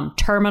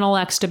 Terminal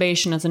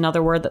extubation is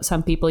another word that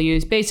some people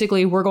use.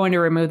 Basically, we're going to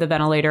remove the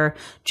ventilator.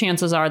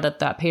 Chances are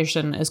that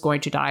patient is going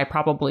to die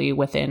probably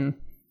within,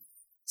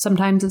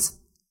 sometimes it's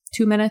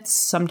 2 minutes.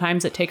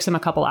 Sometimes it takes them a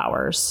couple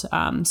hours.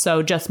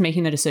 So just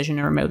making the decision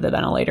to remove the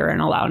ventilator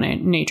and allow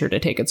nature to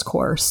take its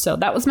course. So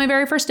that was my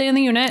very first day in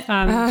the unit.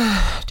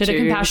 Did a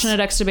compassionate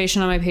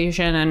extubation on my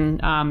patient,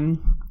 and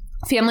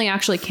family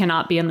actually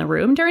cannot be in the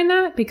room during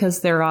that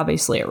because they're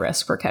obviously at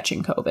risk for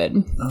catching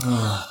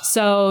COVID.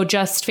 So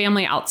just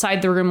family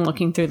outside the room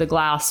looking through the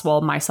glass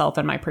while myself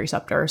and my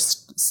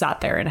preceptors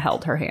sat there and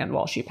held her hand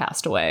while she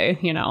passed away,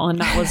 and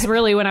that was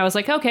really when I was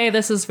like, okay,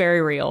 this is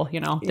very real.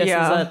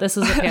 This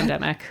is a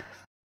pandemic.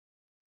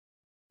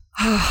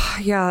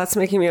 Yeah, that's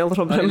making me a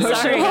little bit emotional.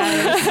 Sorry,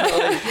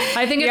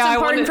 I think it's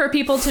important for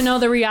people to know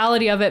the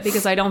reality of it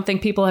because I don't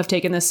think people have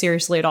taken this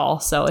seriously at all.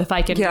 So if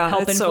I can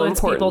help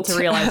influence people to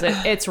realize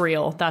it's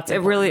real, that's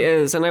important. It really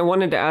is. And I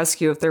wanted to ask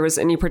you if there was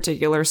any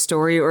particular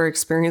story or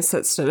experience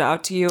that stood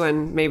out to you,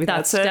 and maybe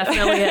that's it.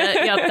 Definitely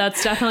it. Yep,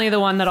 that's definitely the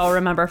one that I'll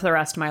remember for the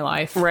rest of my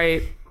life.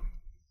 Right,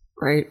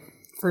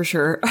 for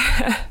sure.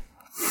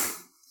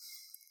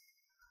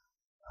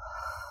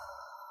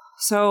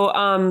 So,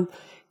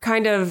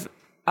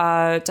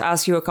 to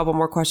ask you a couple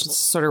more questions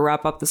to sort of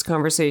wrap up this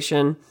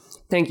conversation.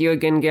 Thank you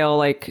again, Gail.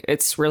 Like,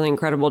 it's really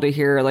incredible to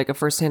hear like a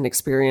firsthand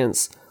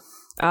experience.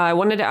 I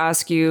wanted to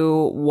ask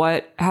you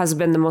what has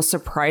been the most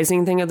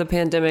surprising thing of the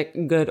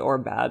pandemic, good or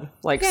bad,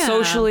 like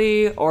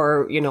socially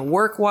or,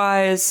 work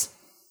wise.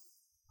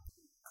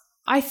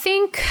 I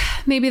think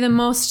maybe the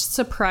most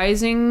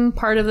surprising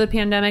part of the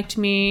pandemic to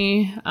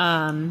me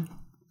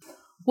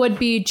would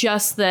be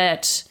just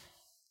that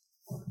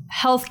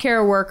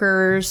healthcare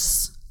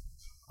workers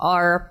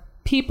are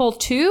people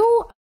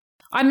too.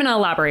 I'm going to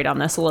elaborate on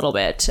this a little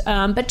bit,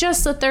 but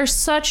just that there's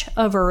such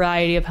a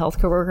variety of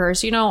healthcare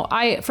workers.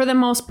 I, for the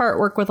most part,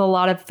 work with a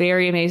lot of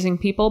very amazing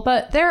people,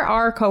 but there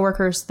are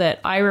coworkers that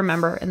I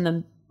remember in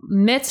the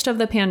midst of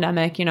the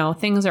pandemic,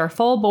 things are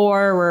full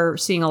bore. We're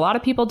seeing a lot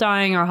of people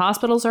dying. Our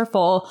hospitals are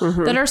full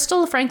that are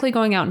still, frankly,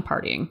 going out and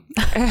partying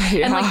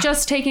and like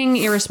just taking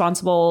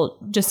irresponsible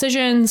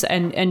decisions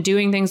and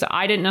doing things that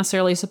I didn't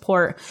necessarily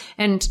support.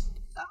 And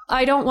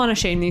I don't want to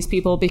shame these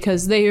people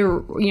because they,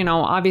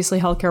 obviously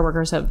healthcare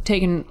workers have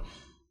taken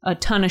a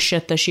ton of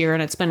shit this year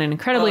and it's been an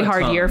incredibly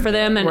hard year for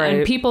them.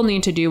 And people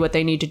need to do what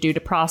they need to do to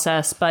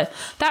process. But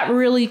that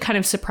really kind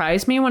of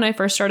surprised me when I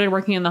first started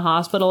working in the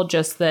hospital,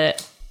 just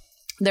that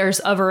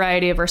there's a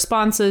variety of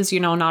responses,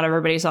 not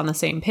everybody's on the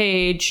same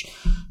page.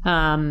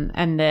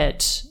 And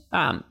that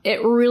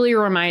it really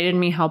reminded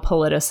me how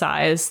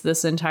politicized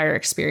this entire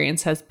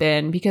experience has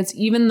been, because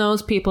even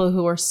those people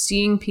who are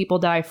seeing people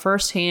die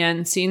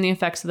firsthand, seeing the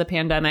effects of the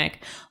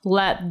pandemic,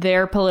 let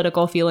their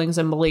political feelings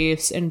and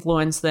beliefs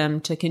influence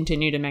them to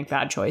continue to make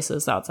bad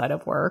choices outside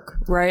of work.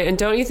 Right. And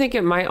don't you think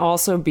it might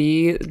also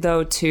be,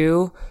 though,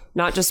 too,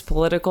 not just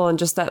political and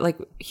just that, like,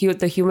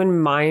 the human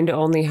mind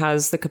only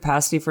has the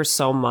capacity for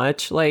so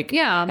much. Like,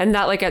 and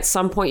that, like, at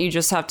some point you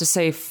just have to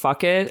say,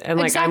 fuck it. And,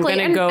 like, exactly. I'm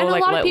going to go,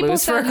 like, let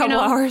loose for a couple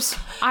hours.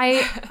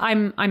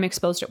 I'm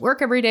exposed at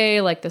work every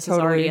day. Like, this is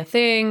already a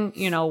thing.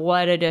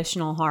 What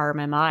additional harm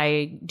am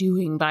I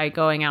doing by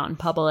going out in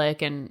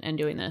public and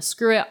doing this?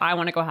 Screw it. I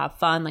want to go have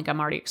fun. Like, I'm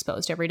already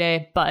exposed every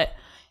day. But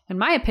in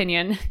my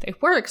opinion, they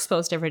were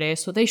exposed every day,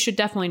 so they should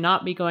definitely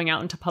not be going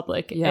out into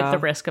public at the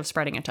risk of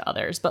spreading it to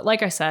others. But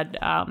like I said,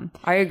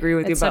 I agree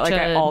with you, but like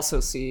I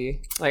also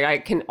see, like, I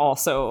can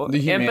also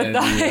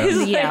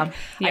empathize.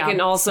 I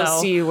can also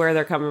see where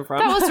they're coming from.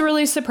 That was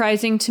really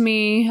surprising to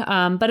me.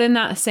 But in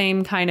that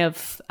same kind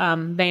of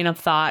vein of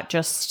thought,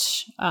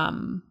 just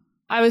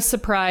I was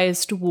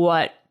surprised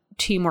what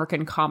teamwork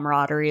and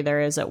camaraderie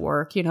there is at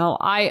work.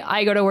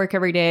 I go to work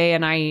every day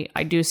and I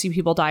do see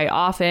people die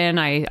often.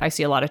 I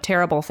see a lot of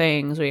terrible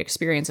things. We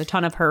experience a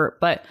ton of hurt,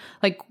 but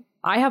like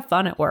I have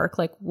fun at work.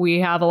 Like,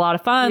 we have a lot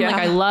of fun. Yeah.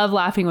 Like, I love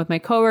laughing with my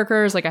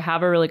coworkers. Like, I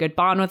have a really good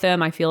bond with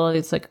them. I feel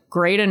it's like a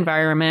great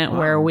environment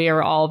where we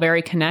are all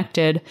very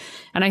connected.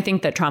 And I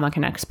think that trauma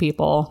connects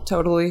people.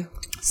 Totally.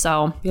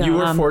 So You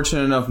were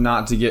fortunate enough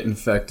not to get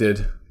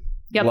infected.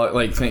 Yep.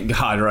 Like, thank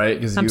God, right?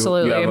 Because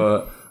Absolutely. you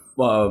have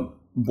a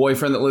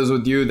boyfriend that lives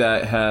with you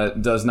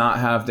that does not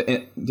have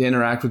to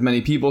interact with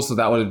many people, so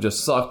that would have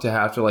just sucked to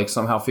have to like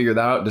somehow figure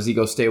that out. Does he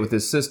go stay with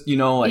his sister? You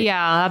know, like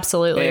yeah,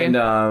 absolutely. And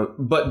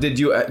but did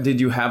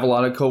you have a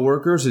lot of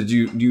coworkers? Do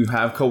you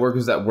have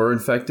coworkers that were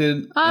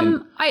infected?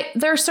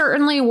 There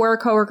certainly were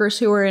coworkers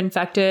who were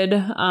infected.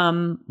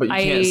 But you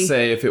can't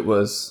say if it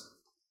was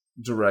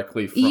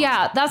directly from,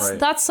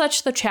 that's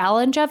such the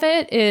challenge of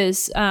it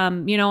is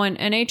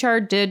and HR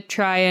did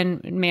try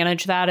and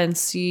manage that and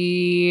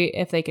see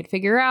if they could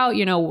figure out,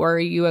 were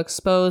you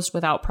exposed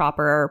without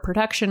proper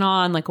protection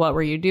on, like what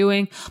were you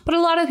doing? But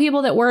a lot of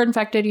people that were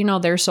infected,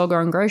 they're still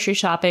going grocery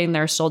shopping,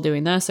 they're still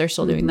doing this, they're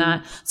still doing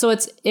that, so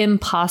it's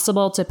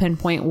impossible to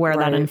pinpoint where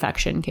that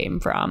infection came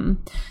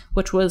from,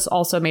 which was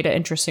also made it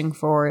interesting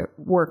for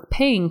work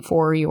paying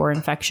for your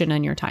infection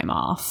and your time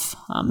off.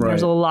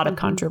 There's a lot of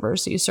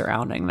controversy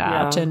surrounding that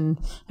and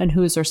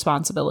whose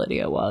responsibility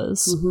it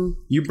was.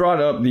 You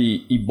brought up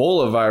the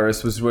Ebola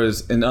virus, which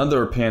was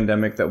another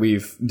pandemic that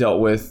we've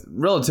dealt with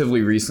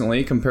relatively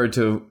recently compared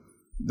to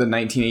the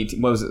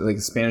 1918, what was it, like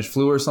the Spanish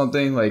flu or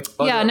something?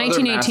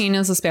 1918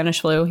 is the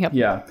Spanish flu. Yep.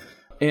 Yeah.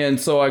 And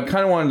so I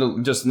kind of wanted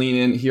to just lean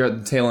in here at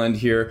the tail end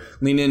here,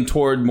 lean in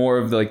toward more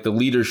of the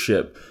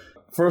leadership.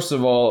 First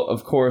of all,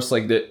 of course,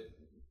 like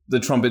the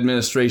Trump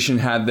administration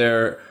had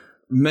their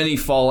many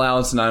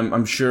fallouts, and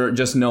I'm sure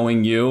just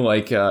knowing you,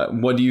 like,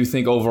 what do you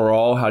think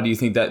overall? How do you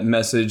think that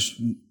message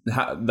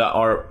that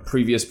our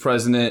previous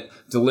president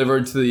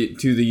delivered to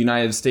the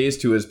United States,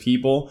 to his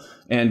people?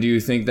 And do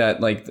you think that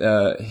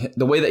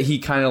the way that he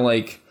kind of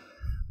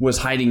was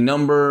hiding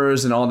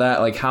numbers and all that,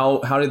 like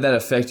how did that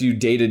affect you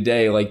day to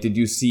day? Like, did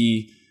you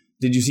see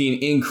an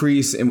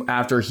increase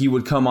after he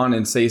would come on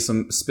and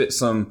spit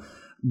some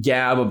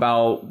gab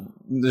about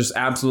just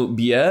absolute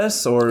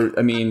BS? Or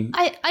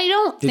I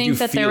don't think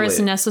that there was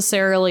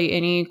necessarily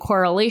any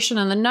correlation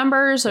in the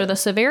numbers or the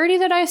severity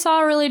that I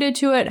saw related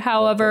to it.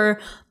 However,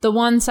 the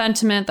one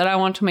sentiment that I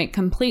want to make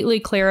completely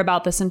clear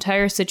about this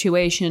entire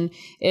situation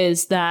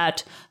is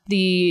that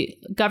the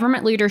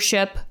government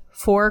leadership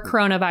for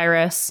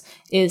coronavirus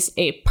is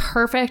a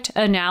perfect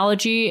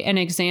analogy and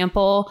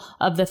example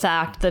of the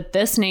fact that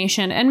this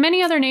nation and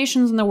many other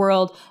nations in the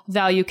world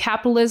value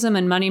capitalism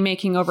and money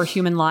making over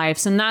human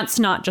lives. And that's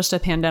not just a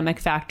pandemic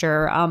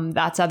factor.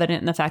 That's evident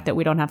in the fact that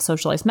we don't have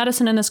socialized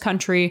medicine in this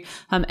country,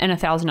 and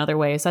 1,000 other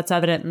ways. That's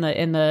evident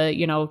in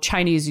the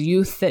Chinese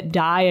youth that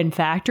die in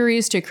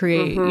factories to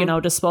create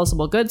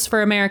disposable goods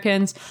for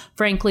Americans.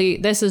 Frankly,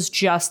 this is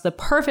just the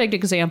perfect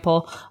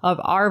example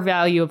of our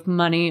value of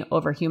money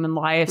over human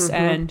lives.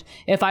 And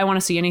if I want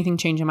to see anything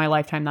change in my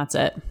lifetime, that's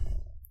it.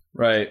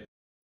 Right.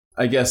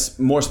 I guess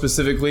more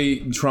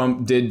specifically,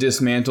 Trump did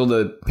dismantle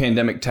the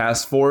pandemic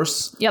task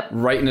force. Yep.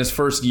 Right in his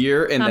first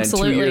year, and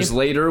Absolutely. Then 2 years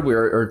later,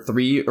 or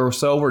 3 or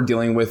so, we're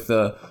dealing with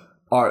the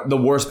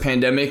worst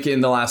pandemic in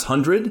the last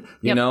 100.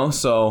 You know,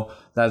 so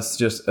that's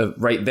just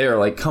right there.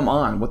 Like, come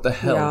on, what the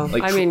hell?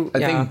 Yeah. I think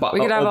we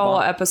could have a whole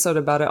episode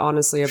about it.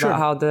 Honestly, about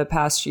how the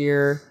past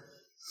year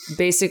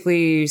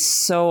basically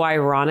so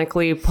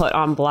ironically put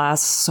on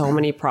blast so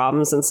many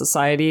problems in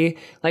society,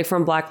 like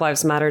from Black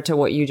Lives Matter to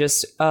what you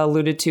just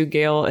alluded to,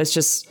 Gail. It's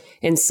just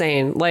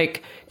insane.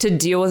 Like, to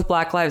deal with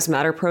Black Lives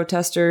Matter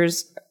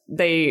protesters,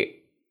 they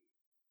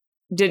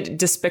did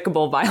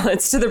despicable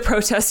violence to the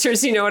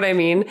protesters, you know what I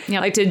mean?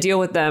 Yep. Like, to deal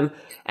with them.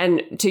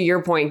 And to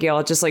your point, Gail,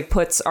 it just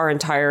puts our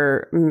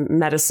entire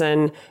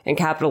medicine and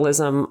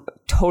capitalism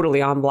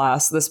totally on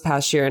blast this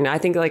past year. And I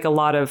think a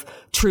lot of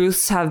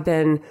truths have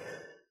been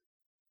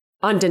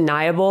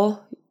undeniable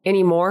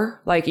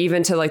anymore,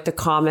 even to the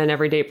common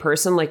everyday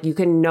person. You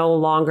can no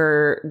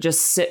longer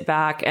just sit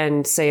back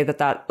and say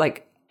that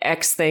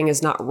X thing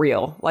is not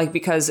real,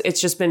 because it's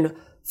just been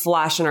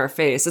flash in our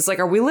face. It's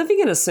are we living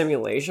in a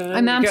simulation?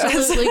 I'm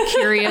absolutely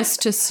curious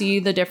to see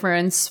the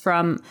difference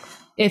from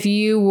if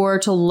you were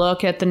to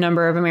look at the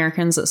number of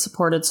Americans that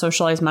supported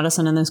socialized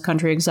medicine in this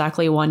country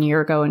exactly 1 year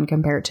ago and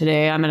compare it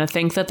today. I'm going to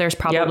think that there's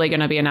probably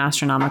going to be an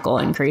astronomical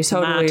increase in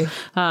that.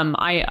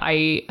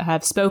 I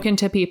have spoken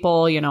to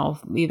people,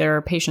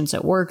 either patients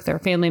at work, their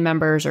family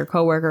members or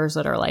coworkers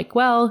that are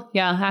well,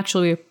 yeah,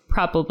 actually we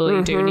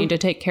probably do need to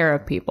take care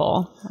of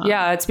people.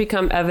 It's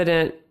become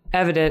evident,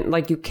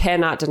 you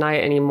cannot deny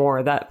it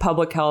anymore, that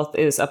public health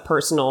is a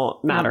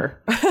personal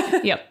matter.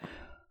 Yep.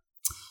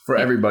 For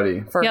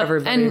everybody.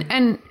 Everybody.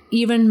 And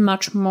even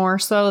much more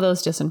so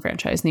those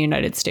disenfranchised in the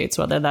United States,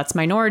 whether that's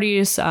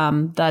minorities.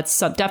 That's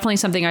definitely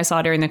something I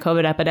saw during the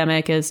COVID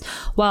epidemic is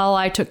while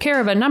I took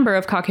care of a number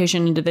of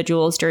Caucasian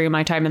individuals during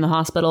my time in the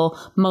hospital,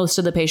 most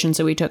of the patients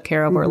that we took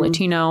care of were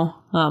Latino,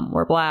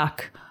 were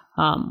Black,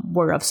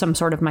 were of some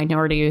sort of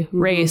minority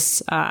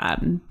race,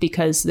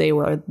 because they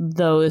were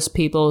those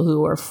people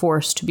who were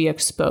forced to be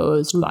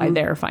exposed by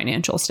their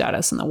financial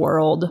status in the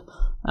world.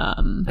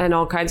 and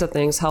all kinds of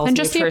things, health, and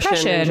just the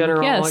nutrition oppression in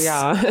general. Yes,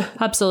 Yeah,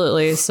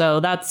 absolutely. So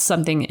that's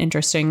something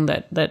interesting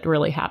that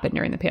really happened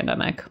during the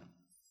pandemic.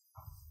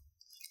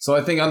 So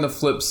I think on the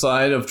flip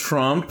side of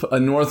Trump, a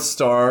North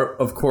Star,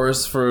 of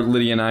course, for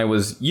Lydia and I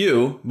was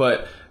you,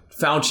 but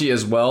Fauci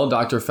as well.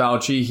 Dr.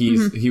 Fauci,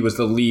 he was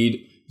the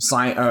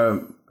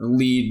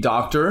lead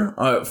doctor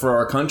for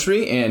our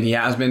country, and he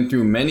has been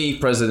through many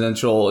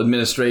presidential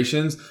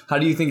administrations. How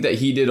do you think that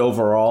he did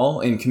overall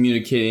in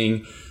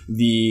communicating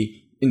the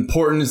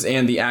importance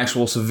and the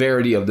actual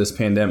severity of this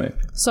pandemic?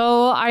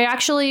 So I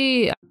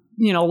actually,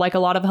 like a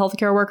lot of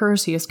healthcare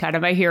workers, he is kind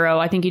of my hero.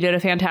 I think he did a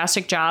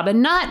fantastic job,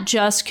 and not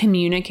just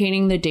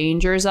communicating the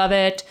dangers of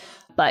it,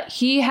 but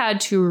he had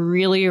to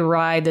really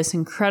ride this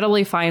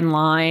incredibly fine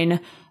line.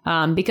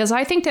 Because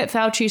I think that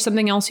Fauci,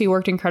 something else he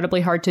worked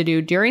incredibly hard to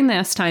do during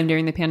this time,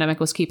 during the pandemic,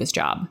 was keep his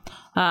job.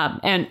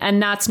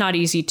 And that's not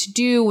easy to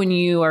do when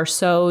you are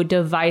so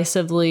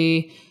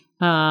divisively,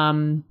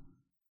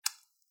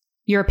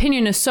 your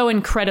opinion is so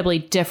incredibly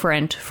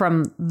different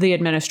from the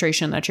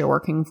administration that you're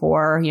working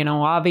for.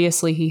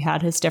 Obviously he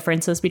had his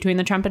differences between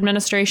the Trump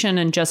administration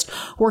and just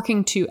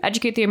working to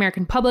educate the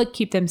American public,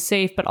 keep them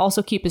safe, but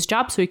also keep his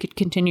job so he could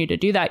continue to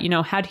do that.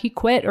 Had he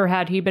quit or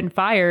had he been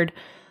fired,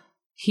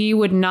 he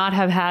would not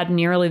have had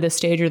nearly the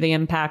stage or the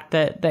impact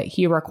that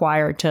he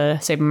required to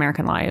save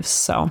American lives.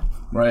 So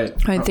right.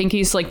 I think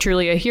he's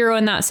truly a hero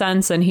in that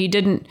sense. And he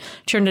didn't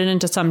turn it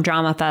into some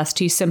drama fest.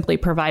 He simply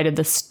provided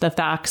the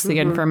facts, the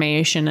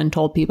information, and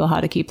told people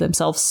how to keep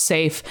themselves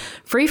safe,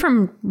 free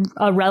from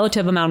a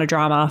relative amount of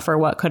drama for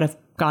what could have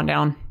gone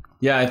down.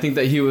 Yeah, I think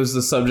that he was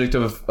the subject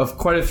of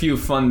quite a few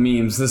fun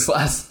memes this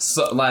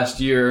last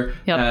year,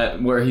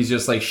 where he's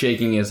just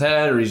shaking his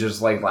head, or he's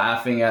just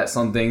laughing at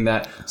something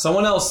that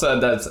someone else said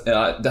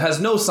that has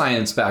no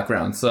science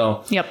background.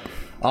 So,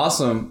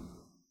 awesome.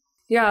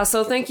 Yeah,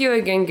 so thank you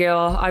again, Gil.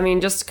 I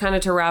mean, just kind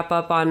of to wrap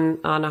up on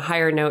a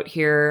higher note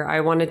here, I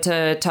wanted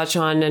to touch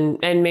on,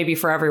 and maybe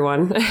for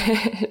everyone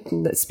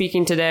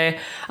speaking today,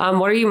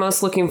 what are you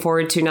most looking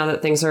forward to now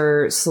that things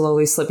are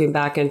slowly slipping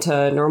back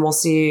into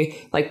normalcy,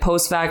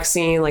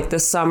 post-vaccine,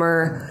 this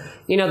summer?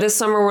 This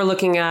summer we're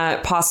looking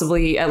at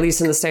possibly, at least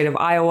in the state of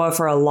Iowa,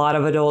 for a lot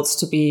of adults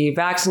to be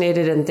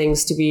vaccinated and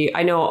things to be,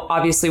 I know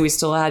obviously we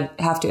still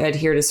have to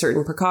adhere to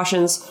certain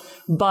precautions,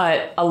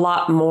 but a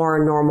lot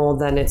more normal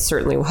than it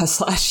certainly was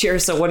last year.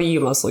 So what are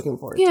you most looking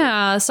forward to?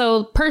 Yeah.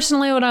 So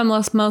personally, what I'm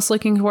most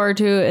looking forward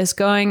to is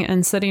going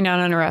and sitting down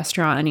in a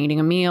restaurant and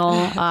eating a meal.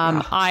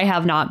 I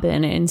have not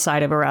been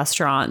inside of a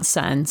restaurant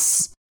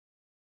since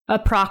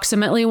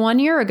approximately 1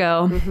 year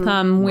ago.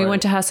 We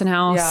went to Hessen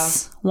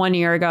House 1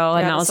 year ago,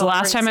 and that was the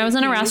last time I was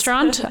in a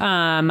restaurant.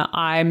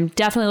 I'm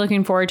definitely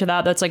looking forward to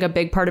that. That's a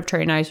big part of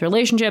Trey and I's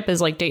relationship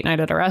is date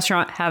night at a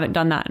restaurant. Haven't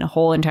done that in a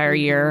whole entire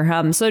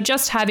year. So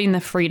just having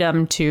the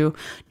freedom to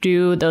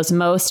do those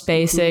most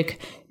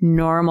basic,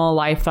 normal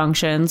life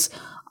functions.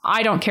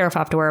 I don't care if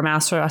I have to wear a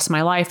mask for the rest of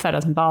my life. That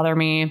doesn't bother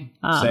me.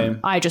 Same.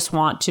 I just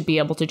want to be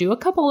able to do a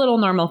couple little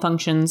normal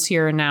functions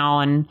here and now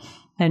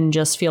and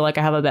just feel like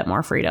I have a bit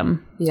more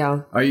freedom.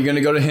 Yeah. Are you going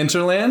to go to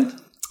Hinterland?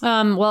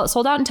 Well, it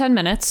sold out in 10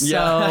 minutes.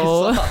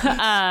 So So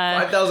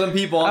 5,000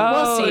 people on the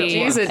we'll bus. see.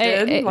 Geez, it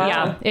did. Wow.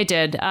 Yeah, it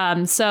did.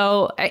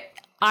 So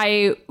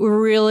I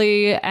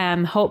really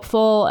am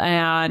hopeful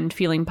and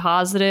feeling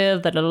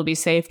positive that it'll be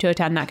safe to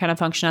attend that kind of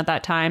function at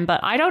that time. But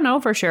I don't know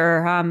for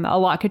sure. A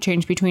lot could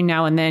change between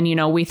now and then.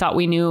 We thought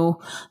we knew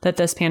that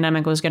this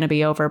pandemic was going to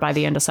be over by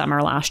the end of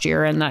summer last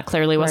year, and that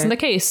clearly wasn't the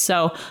case.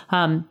 So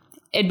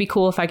it'd be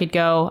cool if I could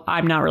go.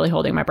 I'm not really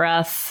holding my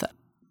breath,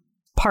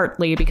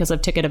 partly because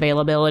of ticket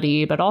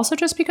availability, but also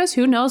just because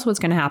who knows what's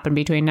going to happen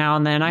between now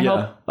and then.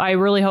 I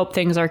really hope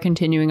things are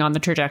continuing on the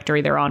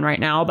trajectory they're on right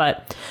now,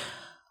 but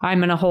I'm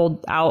going to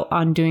hold out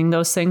on doing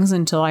those things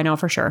until I know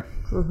for sure.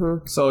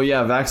 So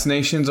yeah,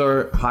 vaccinations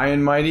are high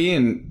and mighty,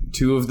 and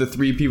 2 of the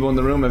 3 people in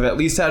the room have at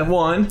least had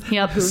one.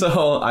 Yep.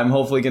 So I'm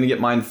hopefully going to get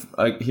mine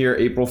here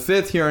April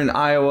 5th here in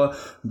Iowa.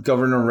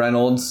 Governor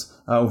Reynolds,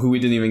 who we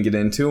didn't even get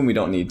into, and we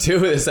don't need to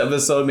this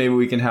episode. Maybe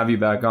we can have you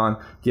back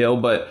on, Gil.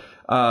 But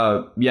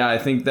yeah, I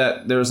think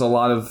that there's a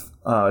lot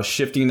of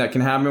shifting that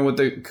can happen with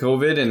the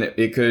COVID, and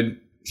it could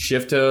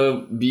shift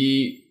to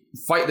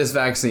fight this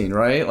vaccine,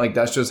 right?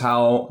 That's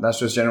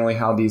just generally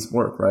how these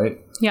work, right?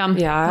 Yeah.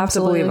 Yeah, I have to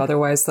believe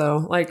otherwise,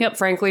 though.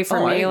 Frankly,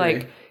 for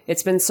me,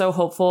 it's been so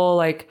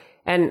hopeful.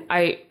 And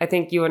I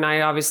think you and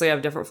I obviously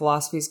have different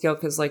philosophies, Gil,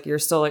 because you're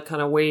still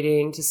kind of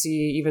waiting to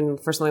see even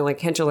for something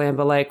like Hinterland,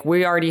 but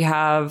we already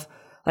have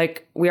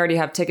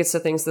tickets to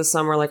things this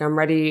summer. I'm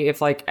ready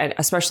if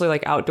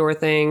especially outdoor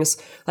things.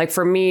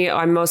 For me,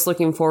 I'm most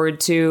looking forward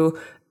to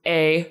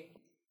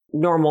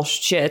normal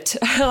shit,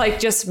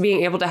 just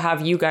being able to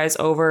have you guys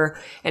over.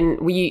 And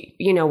we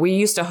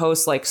used to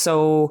host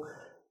so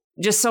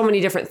many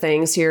different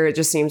things here. It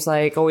just seems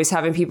always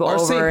having people Our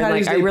over. St.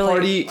 Patty's And Day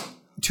party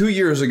 2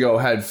 years ago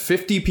had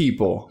 50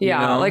 people.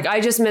 Yeah. I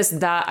just miss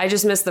that. I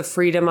just miss the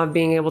freedom of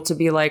being able to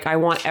be I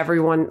want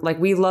everyone,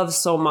 we love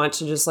so much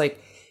to just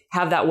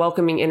have that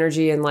welcoming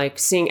energy and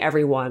seeing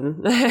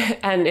everyone.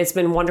 And it's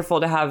been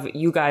wonderful to have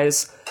you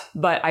guys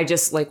but I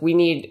just like, we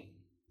need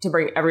to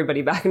bring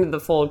everybody back into the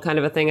fold kind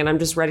of a thing. And I'm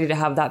just ready to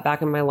have that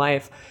back in my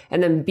life.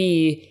 And then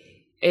B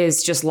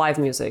is just live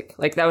music.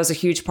 Like that was a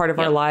huge part of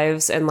our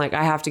lives. And like,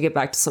 I have to get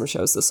back to some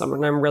shows this summer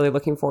and I'm really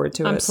looking forward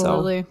to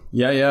Absolutely. it.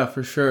 So. Yeah,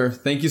 for sure.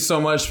 Thank you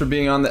so much for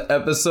being on the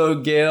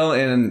episode, Gail,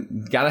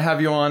 and gotta have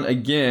you on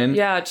again.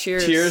 Yeah.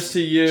 Cheers. Cheers to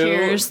you.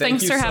 Cheers. Thank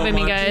Thanks you for so having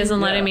me, much. guys,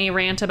 and letting me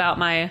rant about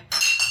my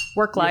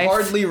work life. You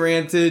hardly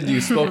ranted.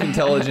 You spoke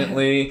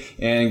intelligently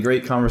and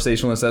great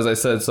conversationalist, as I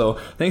said. So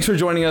thanks for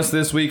joining us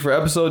this week for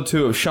episode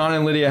 2 of Sean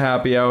and Lydia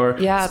Happy Hour.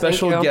 Yeah,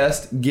 Special thank you.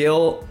 guest,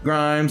 Gail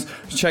Grimes.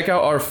 Check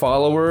out our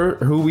follower,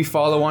 who we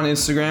follow on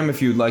Instagram,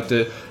 if you'd like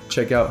to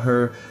check out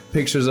her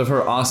pictures of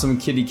her awesome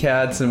kitty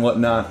cats and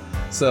whatnot.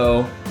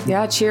 So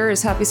Yeah.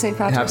 Cheers. Happy St.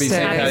 Patrick's Happy Day.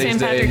 St. Happy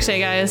St. Patrick's Day,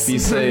 guys. be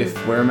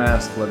safe. Wear a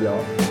mask. Love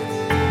y'all.